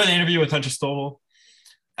 Enjoy the interview with Hunter Stovall,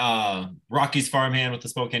 Rocky's farmhand with the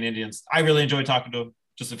Spokane Indians. I really enjoyed talking to him.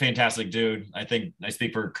 just a fantastic dude. I think I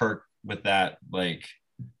speak for Kirk with that. Like,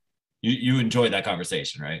 you enjoyed that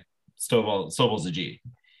conversation, right? Stovall's a G.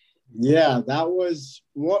 Yeah, that was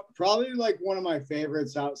probably like one of my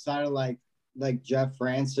favorites outside of like Jeff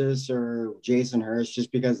Francis or Jason Hurst,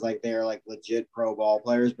 just because like they're like legit pro ball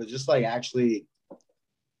players, but just like actually,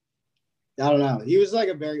 I don't know. He was like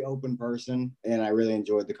a very open person, and I really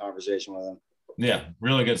enjoyed the conversation with him. Yeah,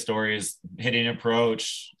 really good stories, hitting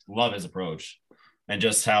approach, love his approach, and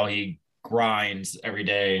just how he grinds every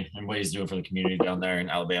day and what he's doing for the community down there in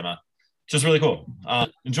Alabama. Just really cool.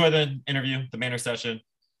 Enjoy the interview, the Banter session.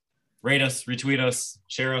 Rate us, retweet us,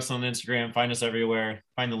 share us on Instagram, find us everywhere.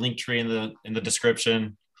 Find the link tree in the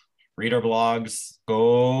description. Read our blogs.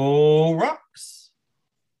 Go Rocks!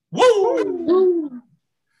 Woo!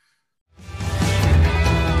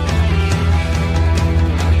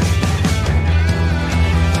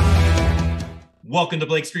 Welcome to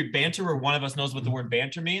Blake Street Banter, where one of us knows what the word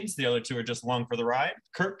banter means. The other two are just along for the ride.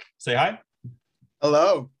 Kirk, say hi.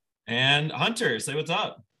 Hello. And Hunter, say what's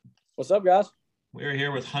up. What's up, guys? We're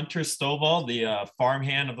here with Hunter Stovall, the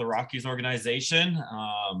farmhand of the Rockies organization.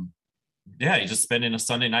 He's just spending a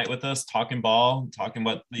Sunday night with us, talking ball, talking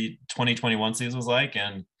what the 2021 season was like,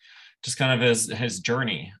 and just kind of his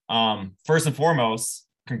journey. First and foremost,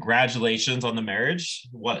 congratulations on the marriage.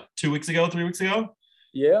 What, 3 weeks ago?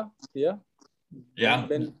 Yeah.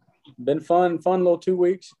 Been fun little 2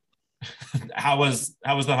 weeks. How was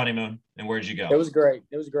the honeymoon, and where did you go? It was great.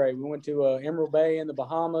 We went to Emerald Bay in the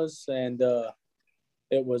Bahamas, and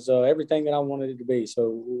it was everything that I wanted it to be. So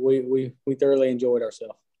we thoroughly enjoyed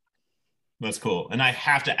ourselves. That's cool. And I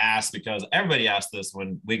have to ask, because everybody asked this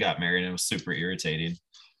when we got married, and it was super irritating.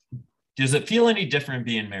 Does it feel any different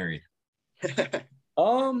being married? But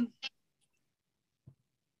the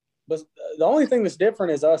only thing that's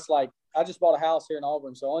different is us. Like, I just bought a house here in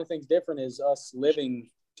Auburn, so the only thing's different is us living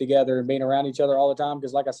together and being around each other all the time.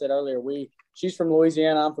 Because, like I said earlier, she's from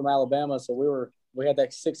Louisiana, I'm from Alabama, so we had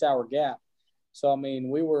that 6-hour gap. So I mean,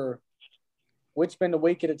 we'd spend a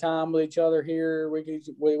week at a time with each other here,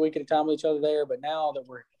 week at a time with each other there. But now that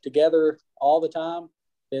we're together all the time,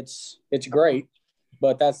 it's great.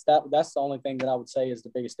 But that's the only thing that I would say is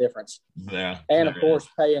the biggest difference. Yeah. And of course,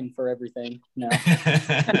 paying for everything now.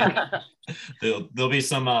 There'll be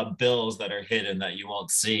some bills that are hidden that you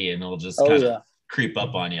won't see, and it'll just kind of creep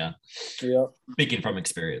up on you. Yeah. Speaking from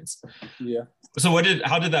experience. Yeah. So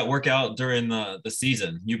how did that work out during the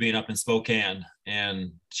season? You being up in Spokane,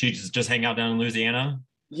 and she just hang out down in Louisiana?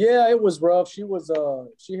 Yeah, it was rough. She was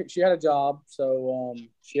she had a job, so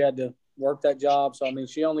she had to work that job. So I mean,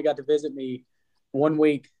 she only got to visit me 1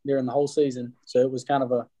 week during the whole season. So it was kind of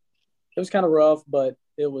rough, but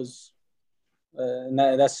it was and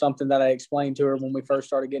that's something that I explained to her when we first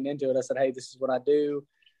started getting into it. I said, hey, this is what I do.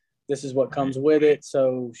 This is what comes with it.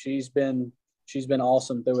 So she's been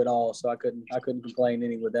awesome through it all. So I couldn't complain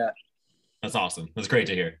any with that. That's awesome. That's great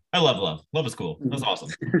to hear. I love love. Love is cool. That's awesome.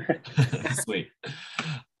 Sweet.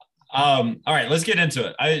 All right, let's get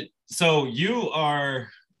into it. So you are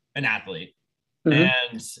an athlete,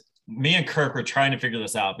 and me and Kirk were trying to figure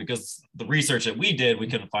this out because the research that we did, we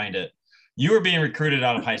couldn't find it. You were being recruited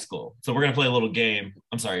out of high school. So we're going to play a little game.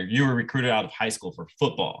 I'm sorry. You were recruited out of high school for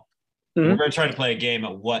football. We're going to try to play a game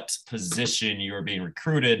at what position you were being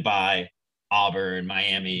recruited by Auburn,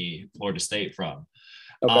 Miami, Florida State from.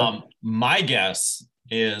 Okay. My guess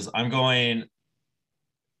is I'm going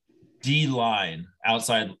D-line,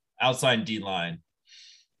 outside D-line.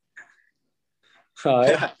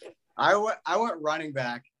 Right. I went running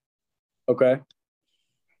back. Okay.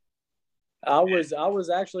 I was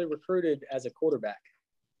actually recruited as a quarterback.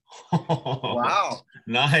 Wow.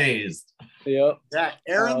 Nice. Yep. Yeah.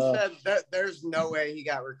 Aaron said that there's no way he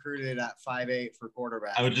got recruited at 5'8" for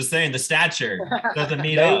quarterback. I was just saying the stature doesn't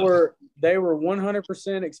meet up. They were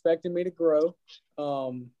 100% expecting me to grow.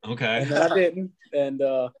 Okay. And then I didn't. And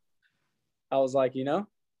I was like, it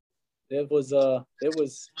was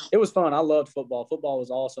fun. I loved football. Football was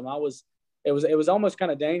awesome. It was almost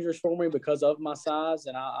kind of dangerous for me because of my size,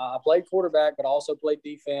 and I played quarterback, but I also played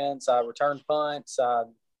defense. I returned punts. I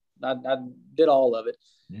did all of it.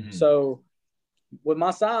 Mm-hmm. So with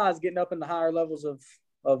my size, getting up in the higher levels of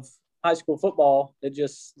high school football, it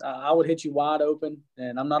just I would hit you wide open,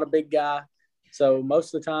 and I'm not a big guy. So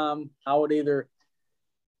most of the time, I would either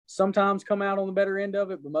sometimes come out on the better end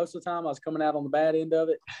of it, but most of the time I was coming out on the bad end of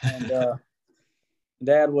it. And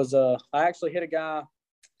Dad was I actually hit a guy.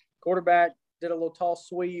 Quarterback, did a little toss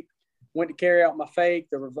sweep, went to carry out my fake.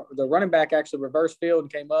 The running back actually reversed field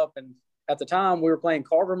and came up. And at the time, we were playing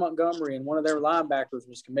Carver Montgomery, and one of their linebackers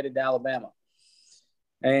was committed to Alabama.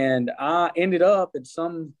 And I ended up at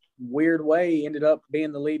some weird way ended up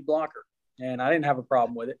being the lead blocker, and I didn't have a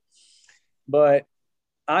problem with it. But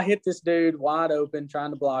I hit this dude wide open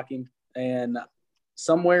trying to block him, and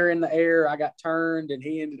somewhere in the air I got turned,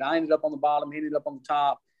 and I ended up on the bottom, he ended up on the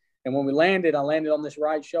top. And when we landed, I landed on this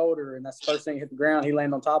right shoulder, and that's the first thing that hit the ground. He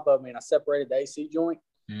landed on top of me, and I separated the AC joint.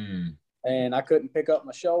 And I couldn't pick up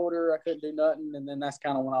my shoulder. I couldn't do nothing. And then that's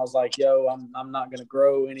kind of when I was like, yo, I'm not going to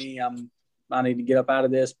grow any. I need to get up out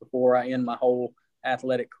of this before I end my whole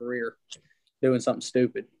athletic career doing something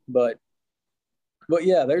stupid. But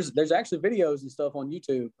yeah, there's actually videos and stuff on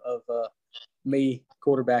YouTube of me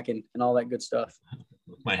quarterbacking and all that good stuff.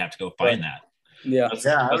 Might have to go find that. Yeah.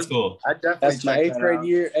 That's cool. I definitely That's my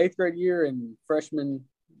eighth grade year and freshman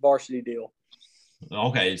varsity deal.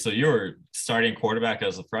 Okay, so you were starting quarterback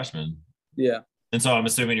as a freshman. Yeah. And so I'm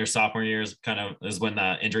assuming your sophomore year is when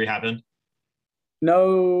that injury happened?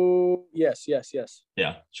 No. Yes.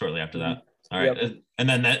 Yeah, shortly after that. All right. Yep. And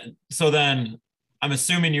then I'm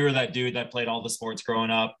assuming you were that dude that played all the sports growing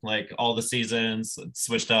up, like all the seasons,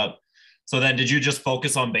 switched up. So then did you just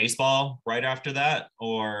focus on baseball right after that,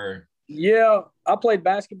 or? Yeah, I played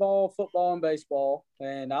basketball, football, and baseball,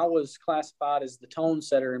 and I was classified as the tone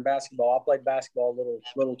setter in basketball. I played basketball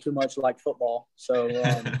a little too much like football, so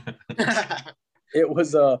it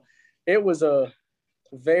was a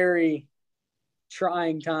very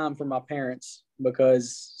trying time for my parents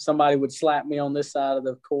because somebody would slap me on this side of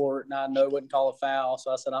the court, and I know it wouldn't call a foul,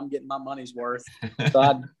 so I said I'm getting my money's worth. So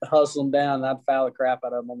I'd hustle them down, and I'd foul the crap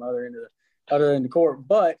out of them on the other end of the court,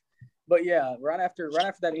 But yeah, right after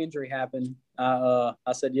that injury happened, I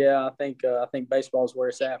said, yeah, I think baseball is where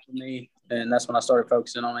it's at for me, and that's when I started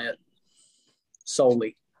focusing on it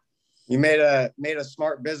solely. You made a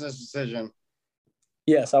smart business decision.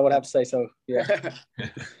 Yes, I would have to say so. Yeah.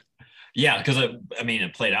 Yeah, because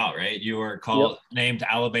it played out, right? You were named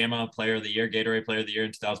Alabama Player of the Year, Gatorade Player of the Year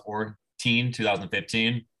in 2014,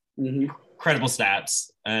 2015. Mm-hmm. Incredible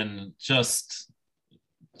stats and just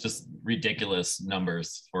ridiculous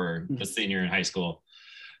numbers for the senior in high school.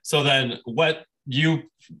 So then you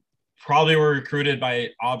probably were recruited by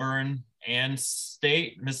Auburn and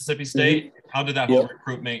Mississippi State. Mm-hmm. How did that whole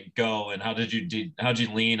recruitment go, and how'd you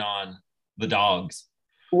lean on the Dogs?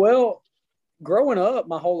 Well, growing up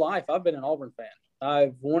my whole life, I've been an Auburn fan.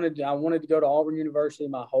 I wanted to go to Auburn University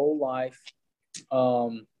my whole life.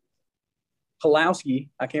 Pulowski,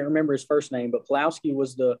 I can't remember his first name, but Pulowski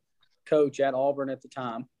was the coach at Auburn at the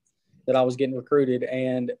time that I was getting recruited,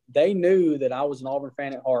 and they knew that I was an Auburn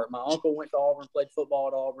fan at heart. My uncle went to Auburn, played football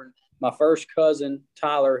at Auburn. My first cousin,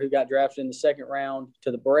 Tyler, who got drafted in the second round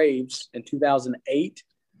to the Braves in 2008,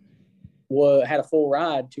 had a full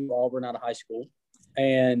ride to Auburn out of high school.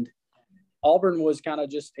 And Auburn was kind of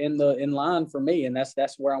just in line for me, and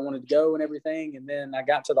that's where I wanted to go and everything. And then I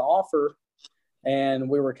got to the offer, and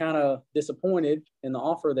we were kind of disappointed in the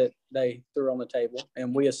offer that they threw on the table.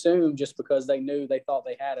 And we assumed just because they thought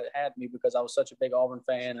they had me because I was such a big Auburn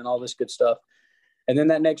fan and all this good stuff. And then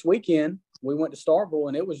that next weekend, we went to Starkville,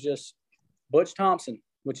 and it was just Butch Thompson,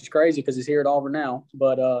 which is crazy because he's here at Auburn now.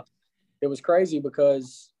 But it was crazy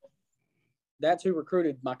because that's who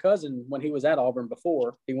recruited my cousin when he was at Auburn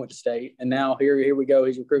before he went to state. And now here we go.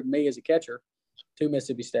 He's recruiting me as a catcher to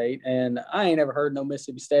Mississippi State, and I ain't ever heard no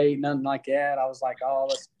Mississippi State, nothing like that. I was like, oh,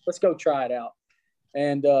 let's go try it out.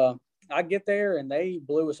 And I get there, and they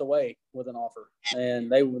blew us away with an offer,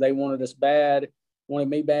 and they wanted us bad, wanted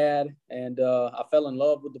me bad, and I fell in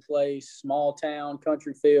love with the place, small town,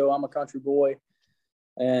 country feel. I'm a country boy,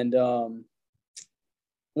 and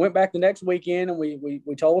went back the next weekend, and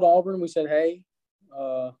we told Auburn, we said, hey,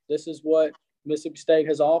 this is what Mississippi State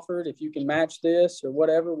has offered. If you can match this or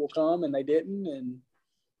whatever, we'll come. And they didn't. And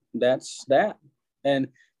that's that. And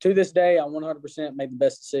to this day, I 100% made the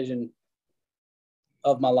best decision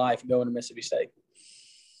of my life going to Mississippi State.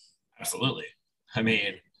 Absolutely. I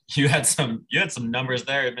mean, you had some numbers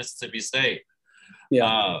there at Mississippi State.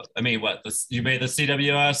 Yeah. You made the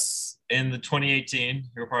CWS in the 2018.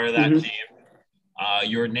 You were part of that team.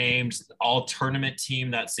 You were named all tournament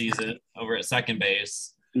team that season over at second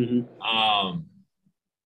base. Mm-hmm.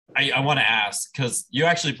 I want to ask, because you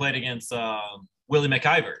actually played against Willie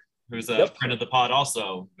McIver, who's a friend of the pod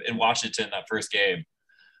also in Washington that first game.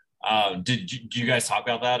 Did you guys talk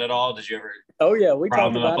about that at all? Did you ever? Oh yeah, we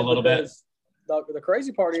talked about it a little bit. The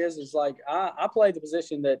crazy part is like I played the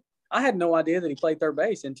position that I had no idea that he played third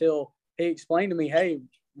base until he explained to me, hey,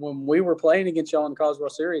 when we were playing against y'all in the College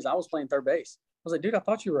World Series, I was playing third base. I was like, dude, I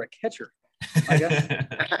thought you were a catcher.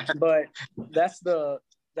 But that's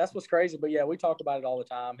what's crazy. But yeah, we talk about it all the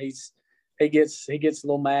time. He gets a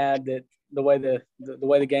little mad that the way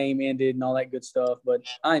the game ended and all that good stuff. But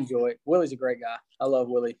I enjoy it. Willie's a great guy. I love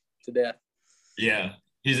Willie. to death. Yeah,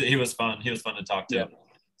 he was fun. He was fun to talk to. Yeah.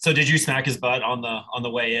 So did you smack his butt on the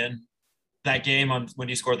way in that game when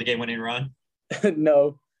you scored the game-winning run?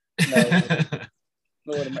 No.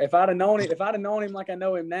 If I'd have known him like I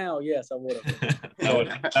know him now, yes, I would have. that would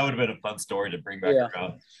have been a fun story to bring back Yeah.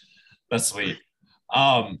 around. That's sweet.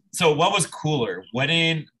 So what was cooler,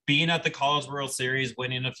 being at the College World Series,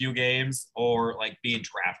 winning a few games, or like being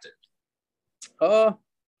drafted? Well,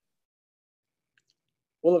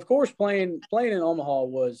 of course, playing in Omaha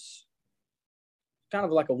was kind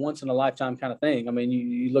of like a once in a lifetime kind of thing. I mean,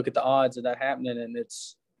 you look at the odds of that happening, and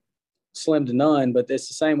it's slim to none. But it's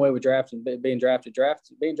the same way with being drafted.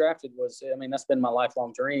 Being drafted was, I mean, that's been my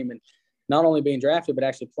lifelong dream, and not only being drafted, but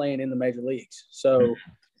actually playing in the major leagues. So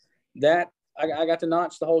that I got to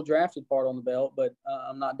notch the whole drafted part on the belt, but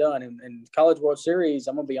I'm not done. And College World Series,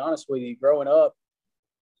 I'm gonna be honest with you, growing up,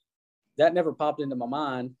 that never popped into my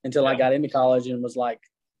mind until I got into college and was like,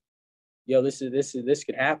 yo, this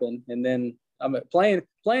could happen. And then I'm playing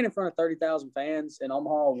in front of 30,000 fans in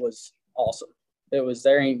Omaha was awesome. It was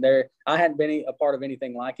there. I hadn't been a part of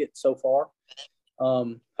anything like it so far.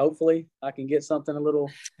 Hopefully I can get something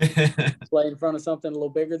play in front of something a little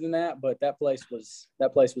bigger than that. But that place was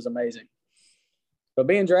amazing. But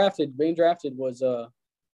being drafted was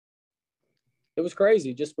it was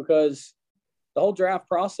crazy just because the whole draft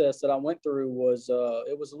process that I went through was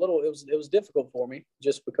it was difficult for me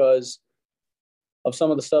just because of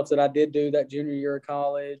some of the stuff that I did do that junior year of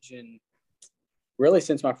college, and really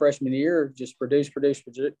since my freshman year, just produce.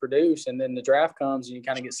 And then the draft comes and you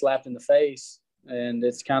kind of get slapped in the face. And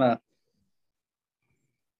it's kind of,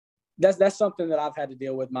 that's something that I've had to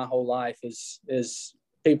deal with my whole life is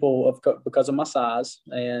people because of my size,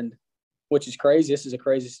 and which is crazy. This is a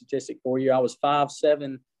crazy statistic for you. I was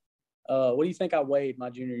 5'7". What do you think I weighed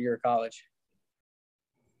my junior year of college?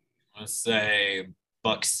 Let's say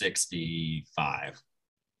 $165. I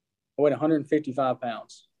weighed 155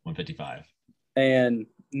 pounds. 155. And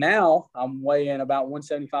now I'm weighing about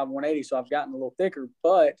 175, 180. So I've gotten a little thicker,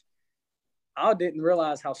 but I didn't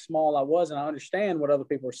realize how small I was. And I understand what other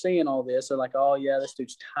people are seeing all this. They're like, oh yeah, this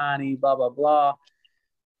dude's tiny, blah, blah, blah.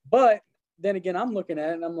 But then again, I'm looking at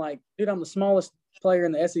it and I'm like, dude, I'm the smallest player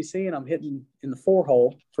in the SEC and I'm hitting in the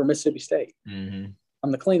 4-hole for Mississippi State. Mm-hmm.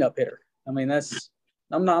 I'm the cleanup hitter. I mean,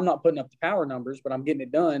 I'm not putting up the power numbers, but I'm getting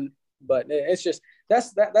it done. But it's just,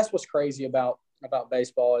 that's what's crazy about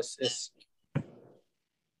baseball. It's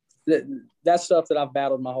that stuff that I've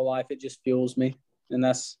battled my whole life. It just fuels me. And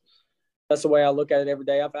that's the way I look at it every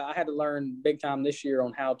day. I had to learn big time this year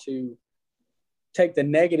on how to take the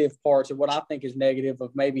negative parts of what I think is negative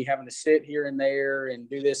of maybe having to sit here and there and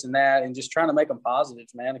do this and that and just trying to make them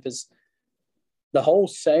positives, man. Because the whole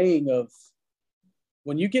saying of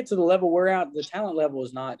when you get to the level we're at, the talent level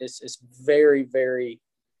is not, it's very, very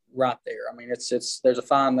right there. I mean, there's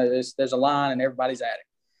a line and everybody's at it.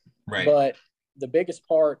 Right. But the biggest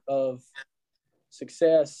part of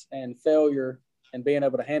success and failure and being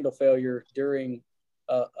able to handle failure during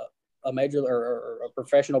a major or a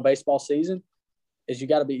professional baseball season is you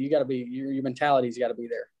got to be your mentality's got to be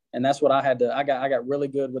there. And that's what I got really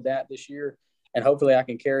good with that this year. And hopefully I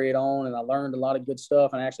can carry it on. And I learned a lot of good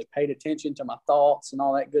stuff and I actually paid attention to my thoughts and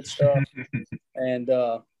all that good stuff. And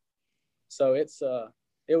so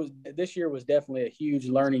this year was definitely a huge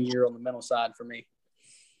learning year on the mental side for me.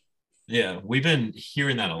 Yeah, we've been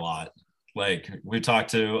hearing that a lot. Like we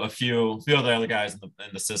talked to a few of the other guys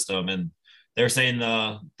in the system, and they're saying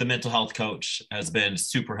the mental health coach has been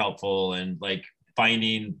super helpful and like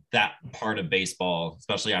finding that part of baseball,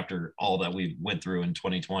 especially after all that we went through in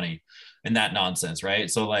 2020 and that nonsense,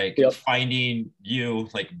 right? So like finding you,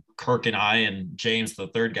 like Kirk and I and James, the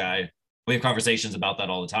third guy, we have conversations about that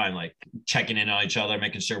all the time, like checking in on each other,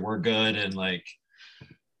 making sure we're good, and like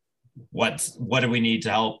what do we need to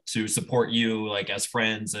help to support you like as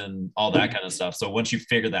friends and all that kind of stuff. So once you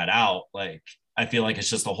figure that out, like I feel like it's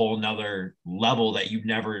just a whole nother level that you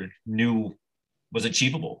never knew was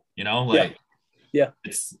achievable, you know? Like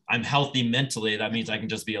I'm healthy mentally. That means I can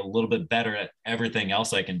just be a little bit better at everything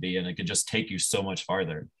else I can be, and it can just take you so much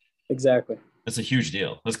farther. Exactly. That's a huge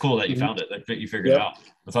deal. That's cool that you found it, that you figured it out.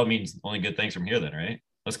 That means only good things from here then, right?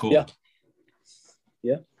 That's cool.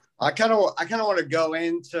 Yeah. I kind of want to go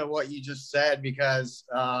into what you just said because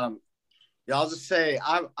I'll just say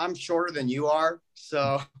I'm shorter than you are.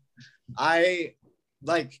 So I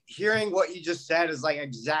like hearing what you just said is like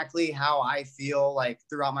exactly how I feel like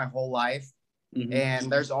throughout my whole life. Mm-hmm.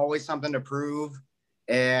 And there's always something to prove.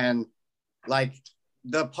 And like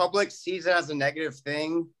the public sees it as a negative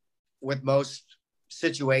thing with most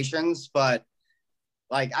situations, but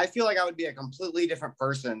like I feel like I would be a completely different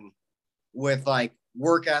person with like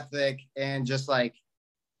work ethic and just like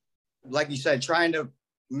you said, trying to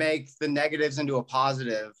make the negatives into a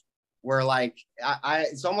positive where like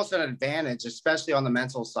it's almost an advantage, especially on the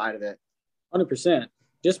mental side of it. 100%.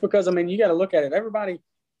 Just because, I mean, you got to look at it. Everybody,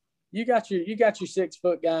 you got your 6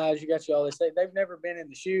 foot guys, you got all this. They've never been in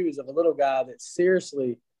the shoes of a little guy that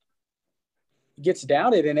seriously gets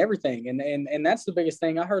doubted in everything. And that's the biggest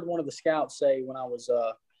thing. I heard one of the scouts say when I was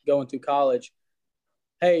going through college,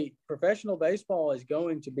 hey, professional baseball is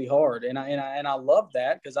going to be hard. And I love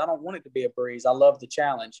that because I don't want it to be a breeze. I love the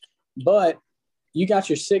challenge. But you got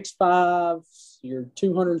your 6'5", your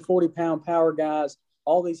 240-pound power guys,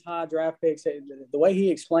 all these high draft picks. The way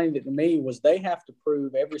he explained it to me was they have to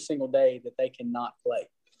prove every single day that they cannot play.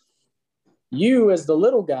 You, as the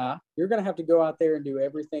little guy, you're going to have to go out there and do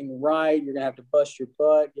everything right. You're going to have to bust your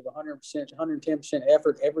butt, give 100%, 110%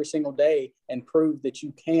 effort every single day and prove that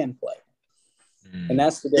you can play. And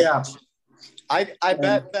that's the difference. Yeah. I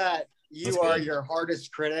bet that you are your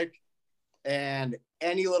hardest critic, and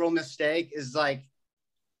any little mistake is like,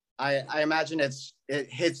 I imagine it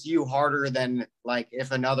hits you harder than like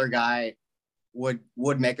if another guy would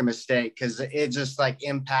make a mistake, because it just like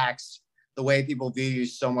impacts the way people view you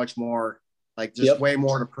so much more, like just way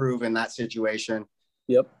more to prove in that situation.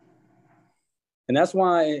 Yep. And that's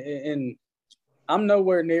why, and I'm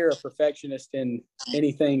nowhere near a perfectionist in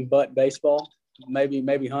anything but baseball.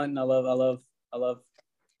 Maybe hunting. I love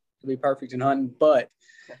to be perfect in hunting, but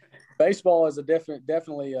baseball is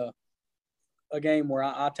definitely a game where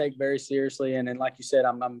I take very seriously. And like you said,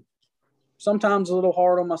 I'm sometimes a little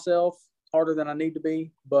hard on myself, harder than I need to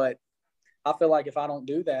be. But I feel like if I don't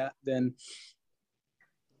do that, then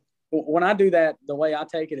when I do that, the way I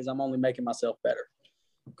take it is I'm only making myself better.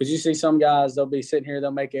 Because you see some guys, they'll be sitting here, they'll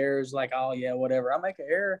make errors like, oh, yeah, whatever. I make an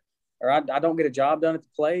error or I don't get a job done at the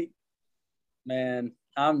plate. Man,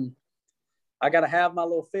 I got to have my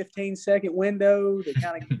little 15-second window to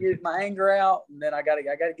kind of get my anger out, and then I got to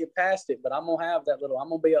get past it. But I'm gonna have that I'm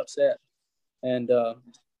gonna be upset, and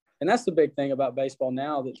that's the big thing about baseball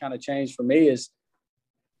now that kind of changed for me is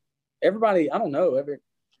everybody. I don't know.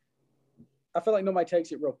 I feel like nobody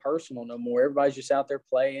takes it real personal no more. Everybody's just out there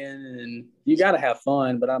playing, and you got to have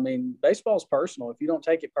fun. But I mean, baseball's personal. If you don't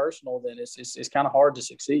take it personal, then it's kind of hard to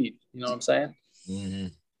succeed. You know what I'm saying? Mm-hmm.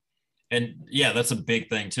 And yeah, that's a big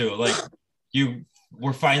thing too. Like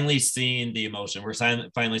we're finally seeing the emotion. We're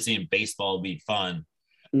finally seeing baseball be fun.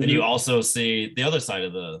 Mm-hmm. And you also see the other side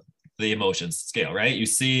of the emotions scale, right? You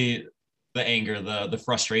see the anger, the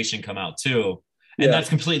frustration come out too. And that's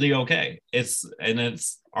completely okay. It's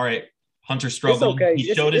all right. Hunter struggled. It's okay.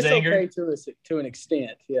 He showed his anger. Okay to an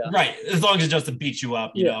extent. Yeah. Right. As long as it doesn't beat you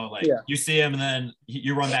up, you know, like you see him and then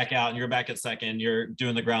you run back out and you're back at second, you're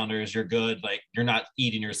doing the grounders, you're good. Like you're not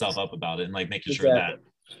eating yourself up about it and like making sure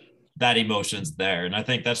that emotion's there. And I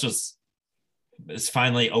think it's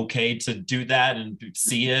finally okay to do that and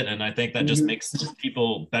see it. And I think that just makes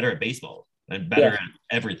people better at baseball and better at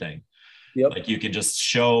everything. Yep. Like you can just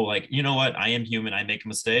show like, you know what, I am human. I make a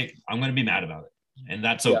mistake. I'm going to be mad about it. And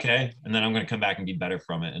that's okay. And then I'm going to come back and be better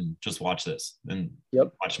from it and just watch this and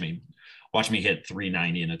watch me hit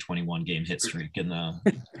 390 in a 21 game hit streak in the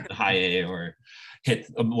high A, or hit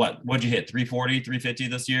what'd you hit? 340, 350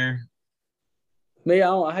 this year? Me,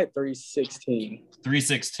 I hit 316.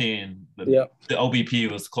 316. The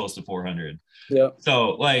OBP was close to 400. Yeah.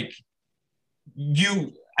 So like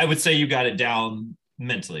I would say you got it down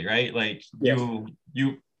mentally, right? Like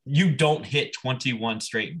you don't hit 21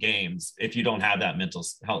 straight games if you don't have that mental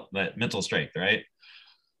strength, right?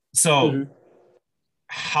 So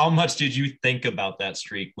how much did you think about that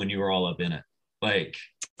streak when you were all up in it? Like,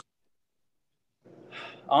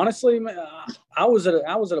 honestly, I was at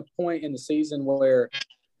a point in the season where,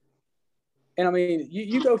 and I mean,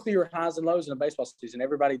 you go through your highs and lows in a baseball season.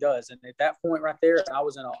 Everybody does. And at that point right there, I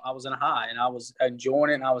was in a high, and I was enjoying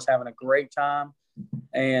it, and I was having a great time.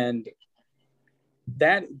 And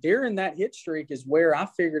that during that hit streak is where I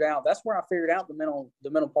figured out the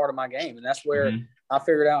mental part of my game. And that's where I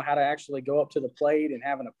figured out how to actually go up to the plate and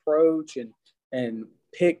have an approach and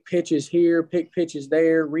pick pitches here, pick pitches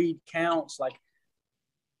there, read counts. Like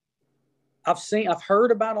I've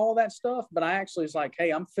heard about all that stuff, but I actually was like,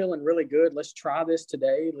 hey, I'm feeling really good. Let's try this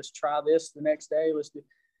today. Let's try this the next day.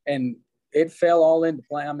 And it fell all into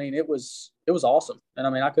play. I mean, it was awesome. And I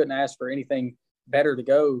mean, I couldn't ask for anything better to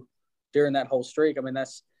go during that whole streak. I mean,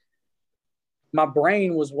 my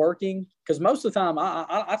brain was working because most of the time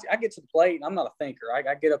I get to the plate and I'm not a thinker.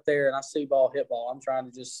 I get up there and I see ball, hit ball. I'm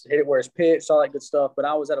trying to just hit it where it's pitched, all that good stuff. But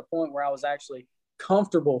I was at a point where I was actually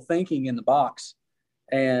comfortable thinking in the box.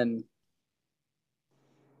 And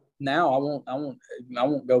now I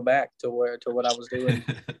won't go back to what I was doing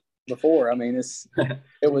before. I mean,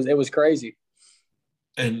 it was crazy.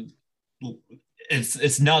 And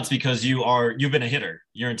it's nuts because you've been a hitter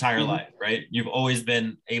your entire life, right? You've always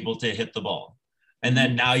been able to hit the ball. And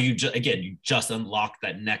then now you just unlocked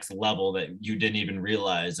that next level that you didn't even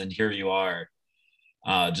realize. And here you are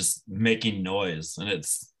just making noise. And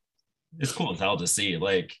it's cool as hell to see,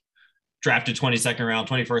 like, drafted 22nd round,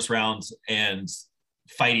 21st round, and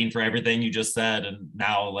fighting for everything you just said. And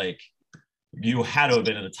now, like, you had to have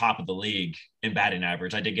been at the top of the league in batting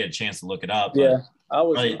average. I did get a chance to look it up. Yeah, I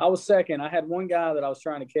was second. I had one guy that I was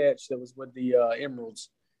trying to catch that was with the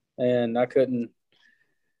Emeralds, and I couldn't.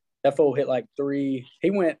 That fool hit like 3.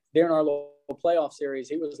 He went during our little playoff series.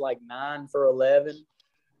 He was like 9 for 11,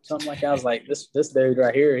 something like that. I was like, this dude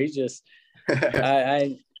right here. He's just,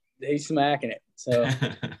 he's smacking it.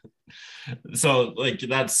 So like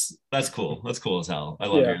that's cool. That's cool as hell. I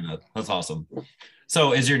love hearing that. That's awesome.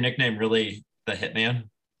 So is your nickname really the Hitman?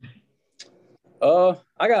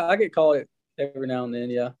 I get called it every now and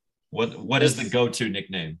then. Yeah. What is the go-to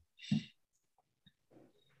nickname?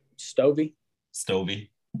 Stovey.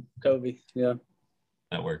 Yeah.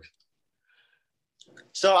 That works.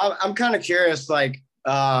 So I'm kind of curious, like,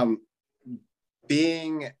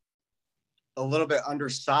 being a little bit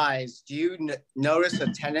undersized, do you notice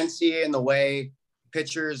a tendency in the way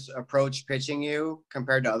pitchers approach pitching you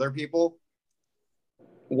compared to other people?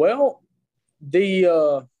 Well,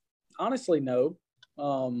 honestly, no.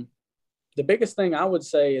 The biggest thing I would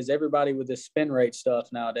say is everybody with this spin rate stuff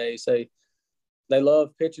nowadays, they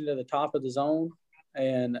love pitching to the top of the zone.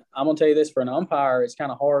 And I'm gonna tell you this, for an umpire, it's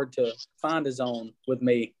kind of hard to find a zone with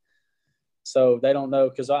me. So they don't know,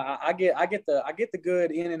 because I get the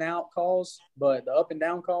good in and out calls, but the up and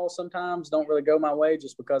down calls sometimes don't really go my way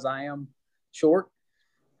just because I am short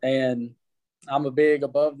and I'm a big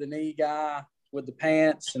above the knee guy with the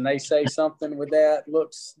pants, and they say something with that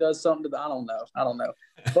does something to I don't know.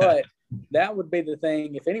 But that would be the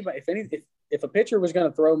thing. If a pitcher was going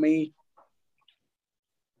to throw me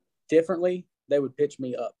differently, they would pitch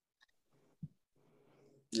me up.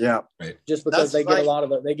 Yeah, right. Just because they get a lot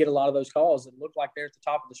of those calls that look like they're at the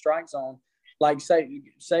top of the strike zone. Like say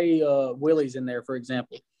Willie's in there, for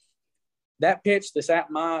example. That pitch that's at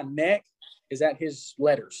my neck is at his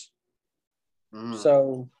letters.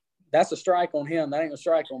 So that's a strike on him. That ain't a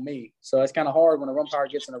strike on me. So it's kind of hard when a umpire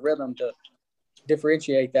gets in a rhythm to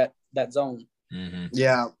differentiate that zone. Mm-hmm.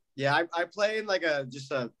 Yeah. I play in like a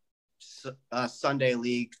Sunday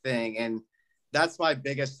league thing, and that's my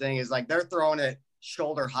biggest thing is like they're throwing it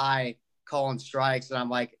shoulder high, calling strikes, and I'm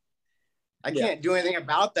like, I can't do anything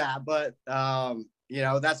about that, but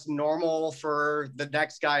that's normal for the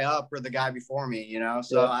next guy up or the guy before me,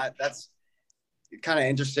 so that's kind of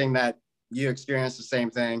interesting that you experience the same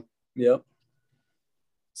thing. Yep.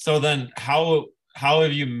 So then how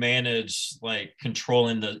have you managed like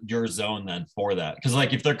controlling your zone then for that? Because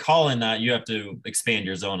like if they're calling that, you have to expand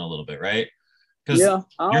your zone a little bit, right? Because your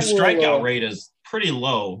strikeout rate is pretty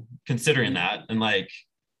low considering that, and like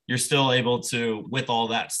you're still able to, with all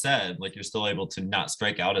that said, like you're still able to not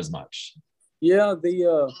strike out as much. Yeah,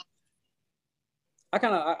 I've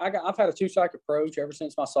had a 2-strike approach ever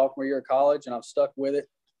since my sophomore year of college, and I've stuck with it,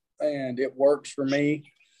 and it works for me.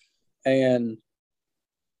 And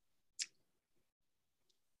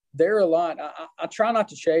there are a lot. I try not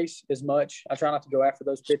to chase as much. I try not to go after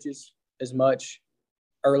those pitches as much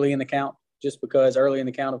early in the count, just because early in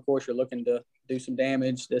the count, of course, you're looking to do some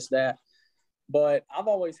damage, this, that. But I've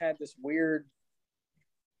always had this weird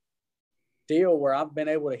deal where I've been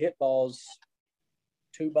able to hit balls,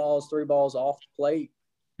 2 balls, 3 balls off the plate,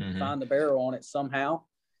 find the barrel on it somehow.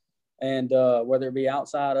 And whether it be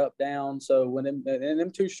outside, up, down. So when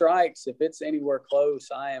them 2 strikes, if it's anywhere close,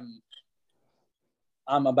 I'm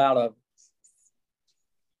about a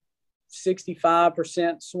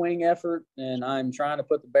 65% swing effort, and I'm trying to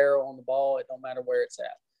put the barrel on the ball. It don't matter where it's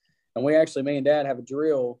at. And me and Dad have a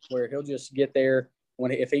drill where he'll just get there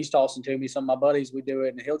if he's tossing to me. Some of my buddies, we do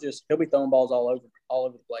it, and he'll be throwing balls all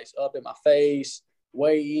over the place, up in my face,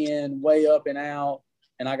 way in, way up and out,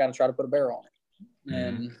 and I got to try to put a barrel on it.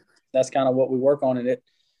 And that's kind of what we work on, and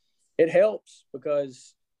it helps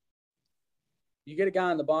because you get a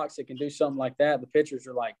guy in the box that can do something like that. The pitchers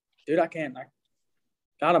are like, dude,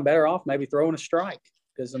 I'm better off maybe throwing a strike,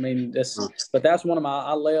 because but that's one of my.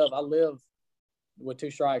 I live with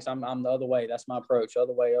 2 strikes. I'm the other way. That's my approach.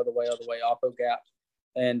 Other way, oppo gap,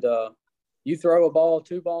 and you throw a ball,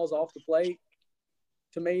 2 balls off the plate.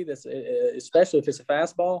 To me, that's especially if it's a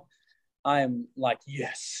fastball, I am like,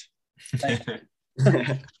 yes. Thank you.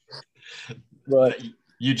 But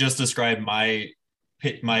you just described my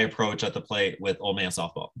hit my approach at the plate with old man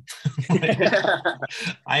softball. Like,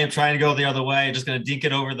 I am trying to go the other way, just going to dink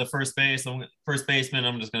it over the first baseman.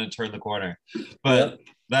 I'm just going to turn the corner. But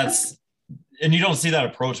and you don't see that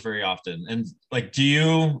approach very often. And like,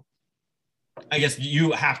 I guess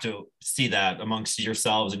you have to see that amongst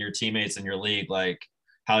yourselves and your teammates in your league, like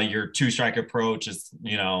how your 2-strike approach is,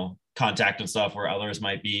 contact and stuff, where others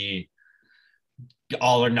might be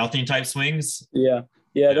all or nothing type swings. Yeah.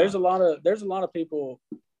 There's a lot of people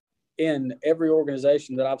in every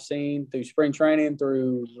organization that I've seen through spring training,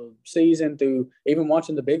 through the season, through even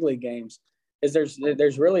watching the big league games. Is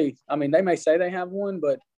there's really, I mean, they may say they have one,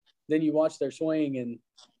 but then you watch their swing and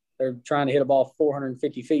they're trying to hit a ball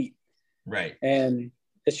 450 feet. Right. And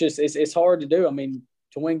it's just it's hard to do. I mean,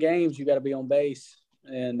 to win games, you got to be on base,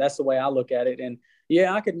 and that's the way I look at it. And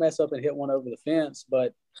yeah, I could mess up and hit one over the fence,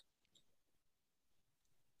 but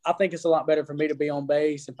I think it's a lot better for me to be on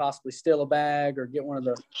base and possibly steal a bag or get one of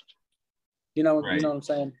the, Right. you know what I'm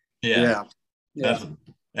saying? Yeah. I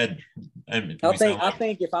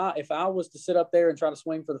think if I was to sit up there and try to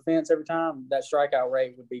swing for the fence every time, that strikeout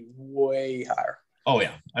rate would be way higher. Oh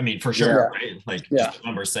yeah, I mean for sure, right? Like just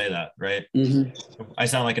numbers say that, right? Mm-hmm. I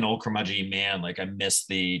sound like an old curmudgeon man. Like I miss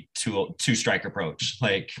the two-strike approach.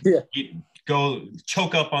 Like go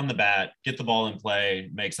choke up on the bat, get the ball in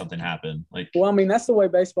play, make something happen. Like, well, I mean that's the way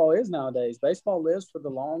baseball is nowadays. Baseball lives for the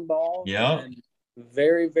long ball. Yeah. And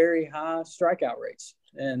very, very high strikeout rates,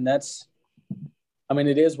 and that's, I mean,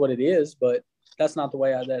 it is what it is, but that's not the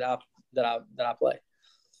way that I play.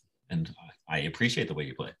 And I appreciate the way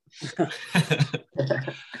you play.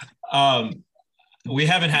 We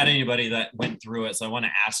haven't had anybody that went through it, so I want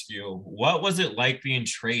to ask you, what was it like being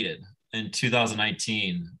traded in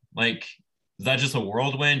 2019? Like, was that just a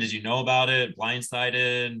whirlwind? Did you know about it?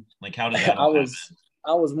 Blindsided? Like, how did that happen?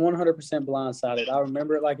 I was 100% blindsided. I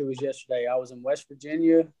remember it like it was yesterday. I was in West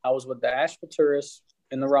Virginia. I was with the Asheville Tourists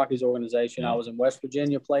in the Rockies organization. I was in West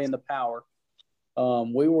Virginia playing the Power.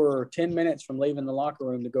 We were 10 minutes from leaving the locker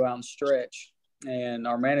room to go out and stretch. And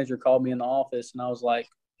our manager called me in the office, and I was like,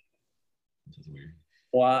 this is weird.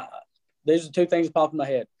 Well, these are two things that popped in my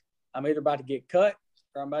head. I'm either about to get cut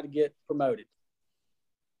or I'm about to get promoted.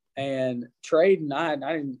 And trading, I'd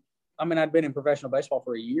been in professional baseball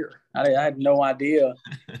for a year. I had no idea.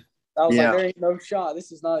 I was like, there ain't no shot. They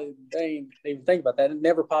ain't even think about that. It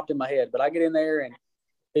never popped in my head. But I get in there, and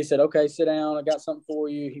he said, okay, sit down. I got something for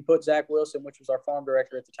you. He put Zach Wilson, which was our farm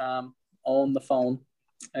director at the time, on the phone.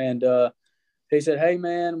 And he said, hey,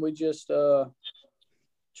 man, we just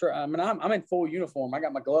I'm in full uniform. I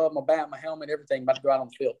got my glove, my bat, my helmet, everything, about to go out on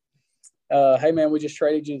the field. Hey, man, we just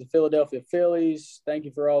traded you to the Philadelphia Phillies. Thank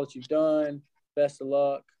you for all that you've done. Best of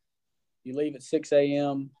luck. You leave at 6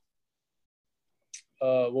 a.m.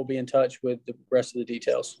 We'll be in touch with the rest of the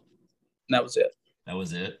details. And that was it. That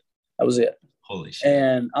was it? That was it. Holy shit.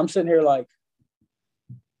 And I'm sitting here like,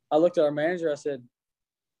 I looked at our manager. I said,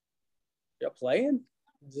 y'all playing?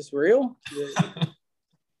 Is this real?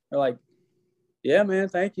 They're like, yeah, man,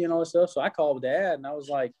 thank you and all this stuff. So I called Dad, and I was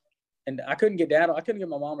like, and I couldn't get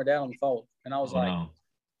my mom or Dad on the phone. And I was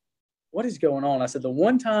what is going on? I said, the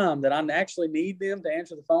one time that I actually need them to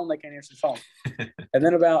answer the phone, they can't answer the phone. And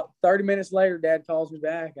then about 30 minutes later, Dad calls me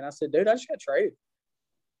back, and I said, dude, I just got traded.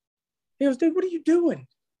 He goes, dude, what are you doing?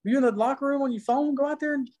 Are you in the locker room on your phone? Go out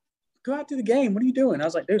there and go out to the game. What are you doing? I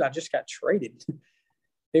was like, dude, I just got traded.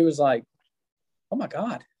 He was like, oh my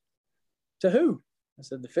God. To who? I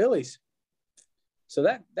said, the Phillies. So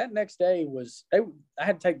that next day I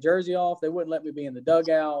had to take jersey off. They wouldn't let me be in the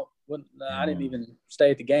dugout. I didn't even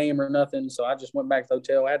stay at the game or nothing. So I just went back to the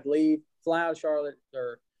hotel. I had to leave, fly out of Charlotte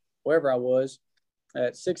or wherever I was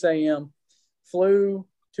at 6 a.m., flew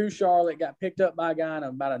to Charlotte, got picked up by a guy in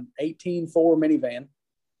about an 18-4 minivan,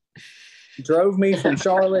 drove me from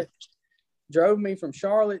Charlotte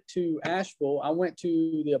to Asheville. I went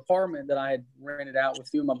to the apartment that I had rented out with a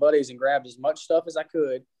few of my buddies and grabbed as much stuff as I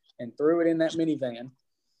could and threw it in that minivan.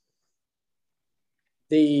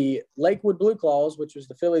 The Lakewood Blue Claws, which was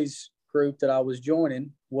the Phillies group that I was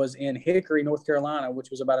joining, was in Hickory, North Carolina, which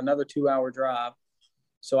was about another 2-hour drive.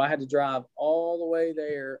 So I had to drive all the way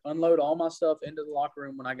there, unload all my stuff into the locker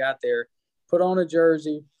room when I got there, put on a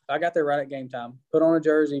jersey. I got there right at game time. Put on a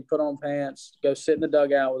jersey, put on pants, go sit in the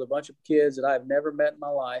dugout with a bunch of kids that I've never met in my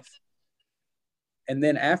life. And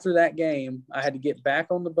then after that game, I had to get back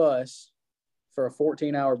on the bus for a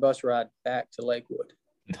 14-hour bus ride back to Lakewood.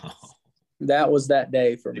 No. That was that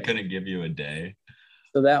day for me. They couldn't give you a day.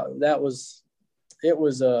 So it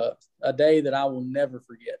was a day that I will never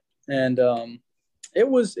forget. And it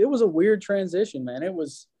was a weird transition, man. It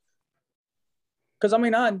was because I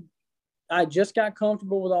I just got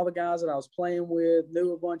comfortable with all the guys that I was playing with,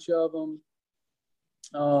 knew a bunch of them.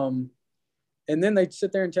 And then they'd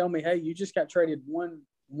sit there and tell me, hey, you just got traded one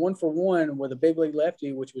for one with a big league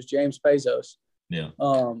lefty, which was James Bezos. Yeah.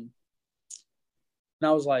 And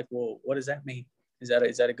I was like, well, what does that mean? Is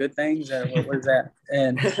that a good thing? Is that what is that?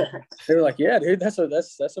 And they were like, yeah, dude, that's a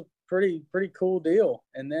pretty cool deal.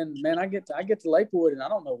 And then, man, I get to Lakewood, and I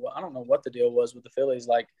don't know what the deal was with the Phillies.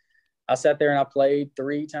 Like, I sat there and I played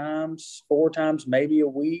 3 times, 4 times, maybe a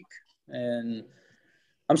week, and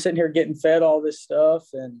I'm sitting here getting fed all this stuff,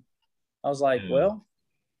 and I was like, well,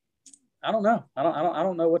 I don't know. I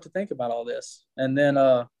don't know what to think about all this. And then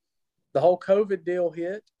the whole COVID deal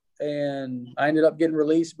hit, and I ended up getting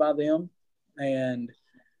released by them. And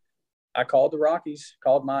I called the Rockies,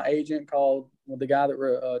 called my agent, called the guy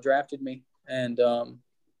that drafted me, and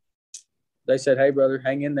they said, "Hey, brother,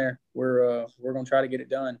 hang in there. We're gonna try to get it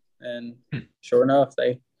done." And sure enough,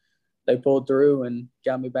 they pulled through and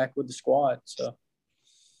got me back with the squad. So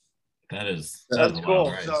that's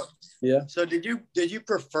cool. Right. So yeah. So did you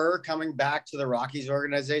prefer coming back to the Rockies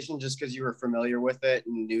organization just because you were familiar with it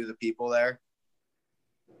and knew the people there?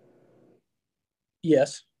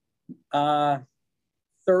 Yes. I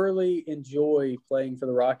thoroughly enjoy playing for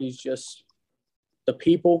the Rockies. Just the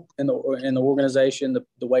people in the organization,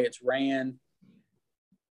 the way it's ran.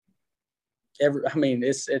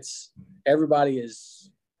 It's everybody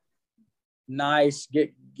is nice.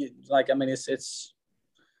 It's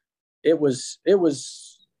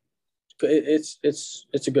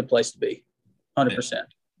a good place to be. 100%.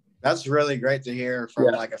 That's really great to hear from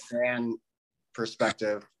like a fan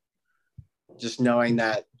perspective. Just knowing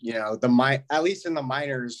that, at least in the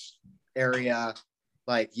minors area,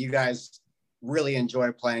 like you guys really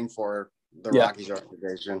enjoy playing for the Rockies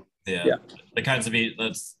organization. Yeah. That's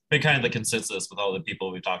been kind of the consensus with all the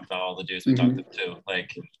people we've talked about, all the dudes we talked to.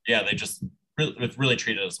 Like, they just really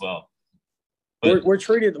treated us well. But we're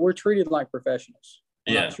treated like professionals.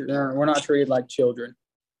 We're not treated like children.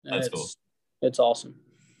 That's cool. It's awesome.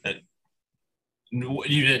 You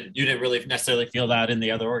didn't really necessarily feel that in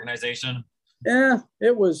the other organization? Yeah,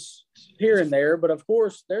 it was here and there, but of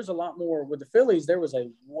course, there's a lot more with the Phillies. There was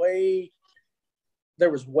way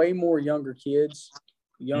more younger kids,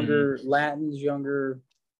 younger Latins, younger.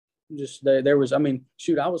 Just there was. I mean,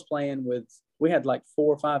 shoot, I was playing with. We had like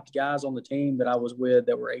 4 or 5 guys on the team that I was with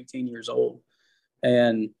that were 18 years old,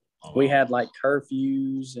 and we had like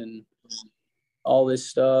curfews and all this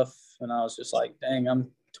stuff, and I was just like, dang,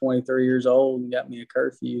 I'm 23 years old and got me a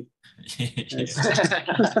curfew.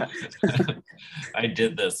 I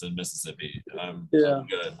did this in Mississippi. I'm good.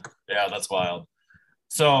 Yeah, that's wild.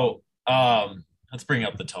 So let's bring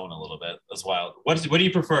up the tone a little bit. That's wild. What do you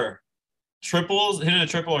prefer? Hitting a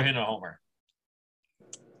triple or hitting a homer?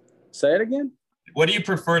 Say it again. What do you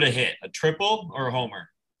prefer to hit? A triple or a homer?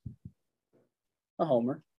 A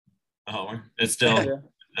homer. A homer. It's still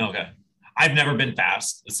okay. I've never been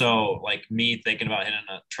fast, so like me thinking about hitting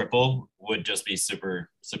a triple would just be super,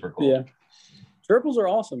 super cool. Yeah, triples are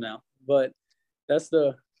awesome now, but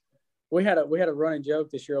we had a running joke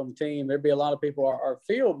this year on the team. There'd be a lot of people. Our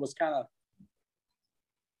field was kind of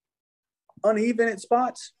uneven at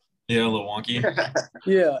spots. Yeah, a little wonky.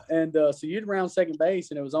 Yeah, and so you'd round second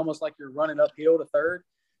base, and it was almost like you're running uphill to third.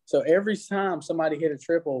 So every time somebody hit a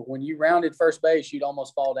triple, when you rounded first base, you'd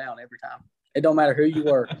almost fall down every time. It don't matter who you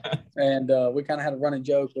were. And we kind of had a running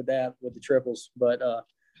joke with that, with the triples. But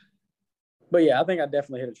yeah, I think I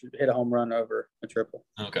definitely hit a home run over a triple.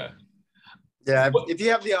 Okay. Yeah, if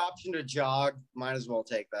you have the option to jog, might as well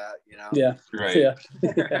take that, Yeah. Right. Yeah.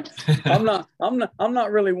 I'm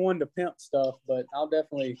not really one to pimp stuff, but I'll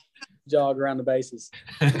definitely jog around the bases.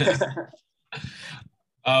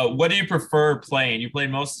 What do you prefer playing? You play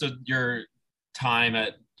most of your time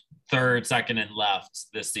at third, second, and left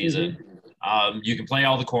this season. You can play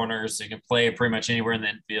all the corners. You can play pretty much anywhere in the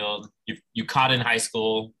infield. You caught in high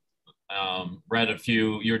school. Read a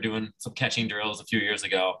few. You were doing some catching drills a few years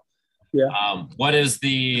ago. Yeah. What is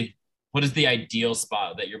the ideal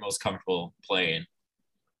spot that you're most comfortable playing?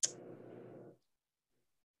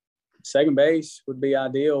 Second base would be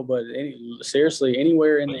ideal, but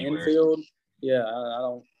anywhere in the infield. Yeah,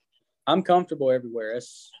 I'm comfortable everywhere.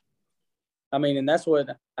 And that's what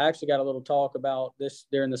I actually got a little talk about this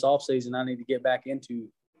during this off season. I need to get back into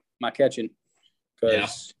my catching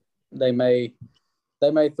because they may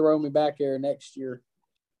throw me back there next year.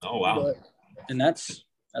 Oh wow! And that's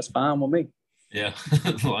fine with me. Yeah,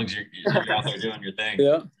 as long as you're out there doing your thing.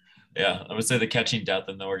 Yeah. I would say the catching depth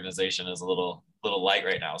in the organization is a little light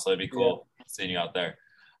right now, so it'd be cool seeing you out there.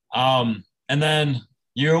 And then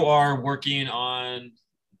you are working on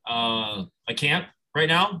a camp right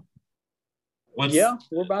now. Yeah,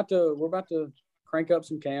 we're about to crank up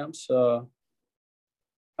some camps.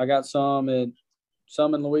 I got some in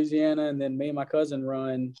Louisiana, and then me and my cousin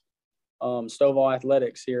run Stovall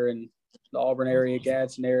Athletics here in the Auburn area,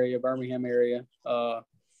 Gadsden area, Birmingham area.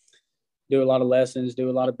 Do a lot of lessons, do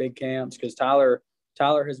a lot of big camps because Tyler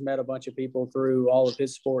has met a bunch of people through all of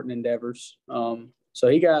his sporting endeavors. So I'll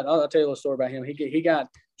tell you a little story about him. He got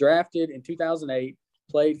drafted in 2008,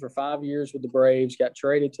 played for 5 years with the Braves, got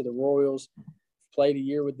traded to the Royals, played a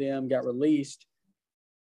year with them, got released.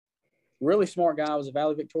 Really smart guy, was a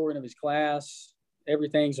valedictorian of his class,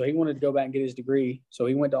 everything. So he wanted to go back and get his degree. So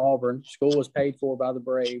he went to Auburn. School was paid for by the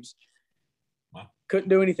Braves. Wow. Couldn't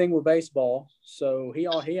do anything with baseball. So he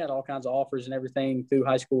had all kinds of offers and everything through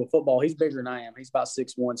high school with football. He's bigger than I am. He's about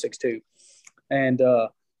 6'1", 6'2". And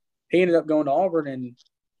he ended up going to Auburn and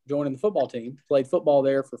joining the football team. Played football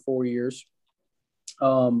there for 4 years.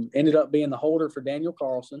 Ended up being the holder for Daniel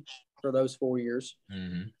Carlson for those 4 years.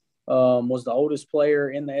 Mm-hmm. Was the oldest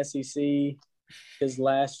player in the SEC. His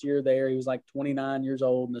last year there, he was like 29 years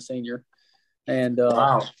old and a senior. And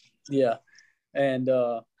wow. Yeah. And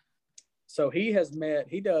so he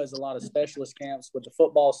does a lot of specialist camps with the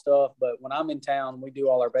football stuff, but when I'm in town, we do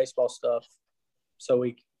all our baseball stuff. So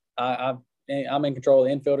I'm in control of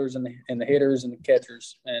the infielders and the hitters and the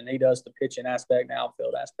catchers, and he does the pitching aspect and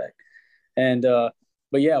outfield aspect. And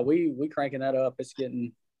but yeah, we cranking that up. It's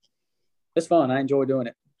fun. I enjoy doing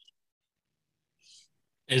it.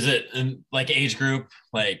 Is it in like age group,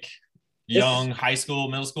 like young, high school,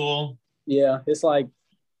 middle school? Yeah, it's like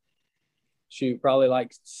probably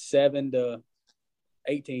like 7 to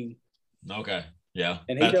 18. Okay, yeah.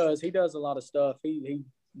 And he does a lot of stuff. He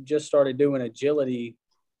just started doing agility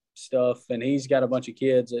stuff, and he's got a bunch of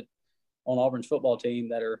kids on Auburn's football team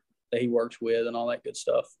that he works with and all that good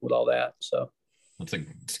stuff with all that. So it's a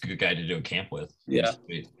good guy to do a camp with. Yeah.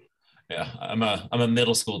 Yeah, I'm a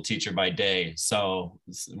middle school teacher by day, so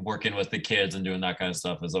working with the kids and doing that kind of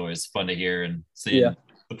stuff is always fun to hear, and seeing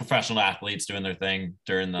the professional athletes doing their thing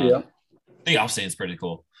during the off season is pretty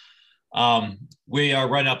cool. We are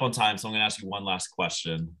running up on time, so I'm going to ask you one last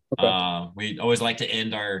question. Okay. We always like to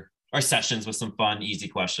end our sessions with some fun, easy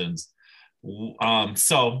questions.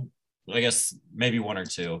 So I guess maybe one or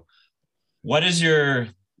two. What is your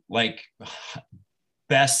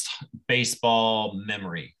best baseball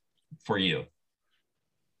memory for you?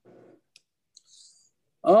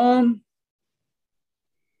 Probably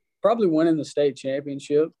winning the state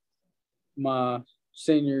championship my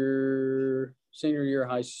senior year of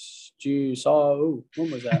high school. When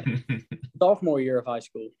was that? Sophomore year of high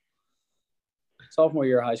school.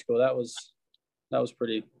 That was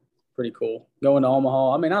pretty cool. Going to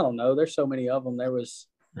Omaha. I mean, I don't know. There's so many of them.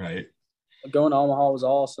 Right. Going to Omaha was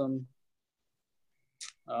awesome.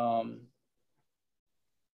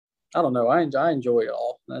 I don't know. I enjoy it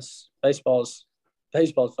all. That's baseball's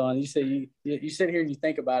fun. You say you sit here and you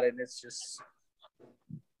think about it, and it's just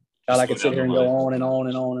God, I could sit here and go on and on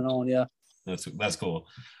and on and on. Yeah, that's cool.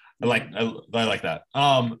 I like that.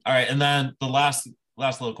 All right, and then the last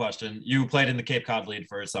little question. You played in the Cape Cod League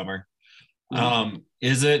for a summer. Mm-hmm.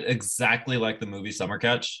 Is it exactly like the movie Summer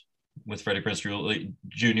Catch with Freddie Prinze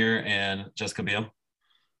Jr. and Jessica Biel?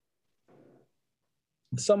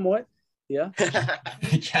 Somewhat. Yeah.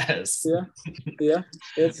 Yes. Yeah.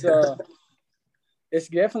 It's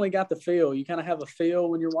definitely got the feel. You kind of have a feel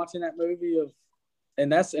when you're watching that movie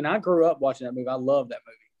and I grew up watching that movie. I love that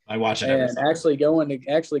movie. I watch it and actually going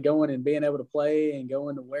and being able to play and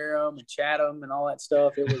going to Wareham and Chatham and all that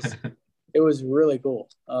stuff. It was really cool.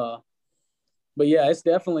 But yeah, it's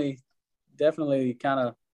definitely kind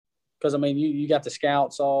of, because I mean you got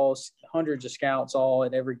the hundreds of scouts all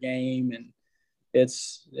at every game, and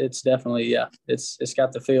it's definitely it's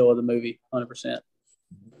got the feel of the movie 100%.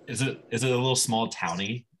 Is it a little small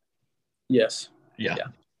towny? Yes. Yeah.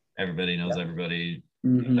 Everybody knows everybody.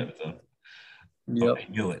 Mm-hmm. Type of stuff. Yep.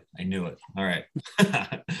 Oh, I knew it. All right.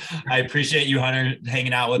 I appreciate you, Hunter,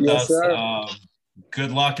 hanging out with us. Sir.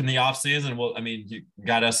 Good luck in the off season. You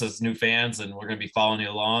got us as new fans, and we're going to be following you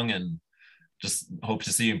along, and just hope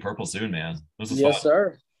to see you in purple soon, man. This was fun.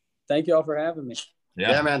 Sir. Thank you all for having me.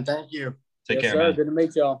 Yeah, man. Thank you. Take care, sir. Man. Good to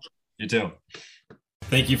meet y'all. You too.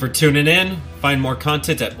 Thank you for tuning in. Find more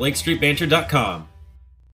content at BlakeStreetBanter.com.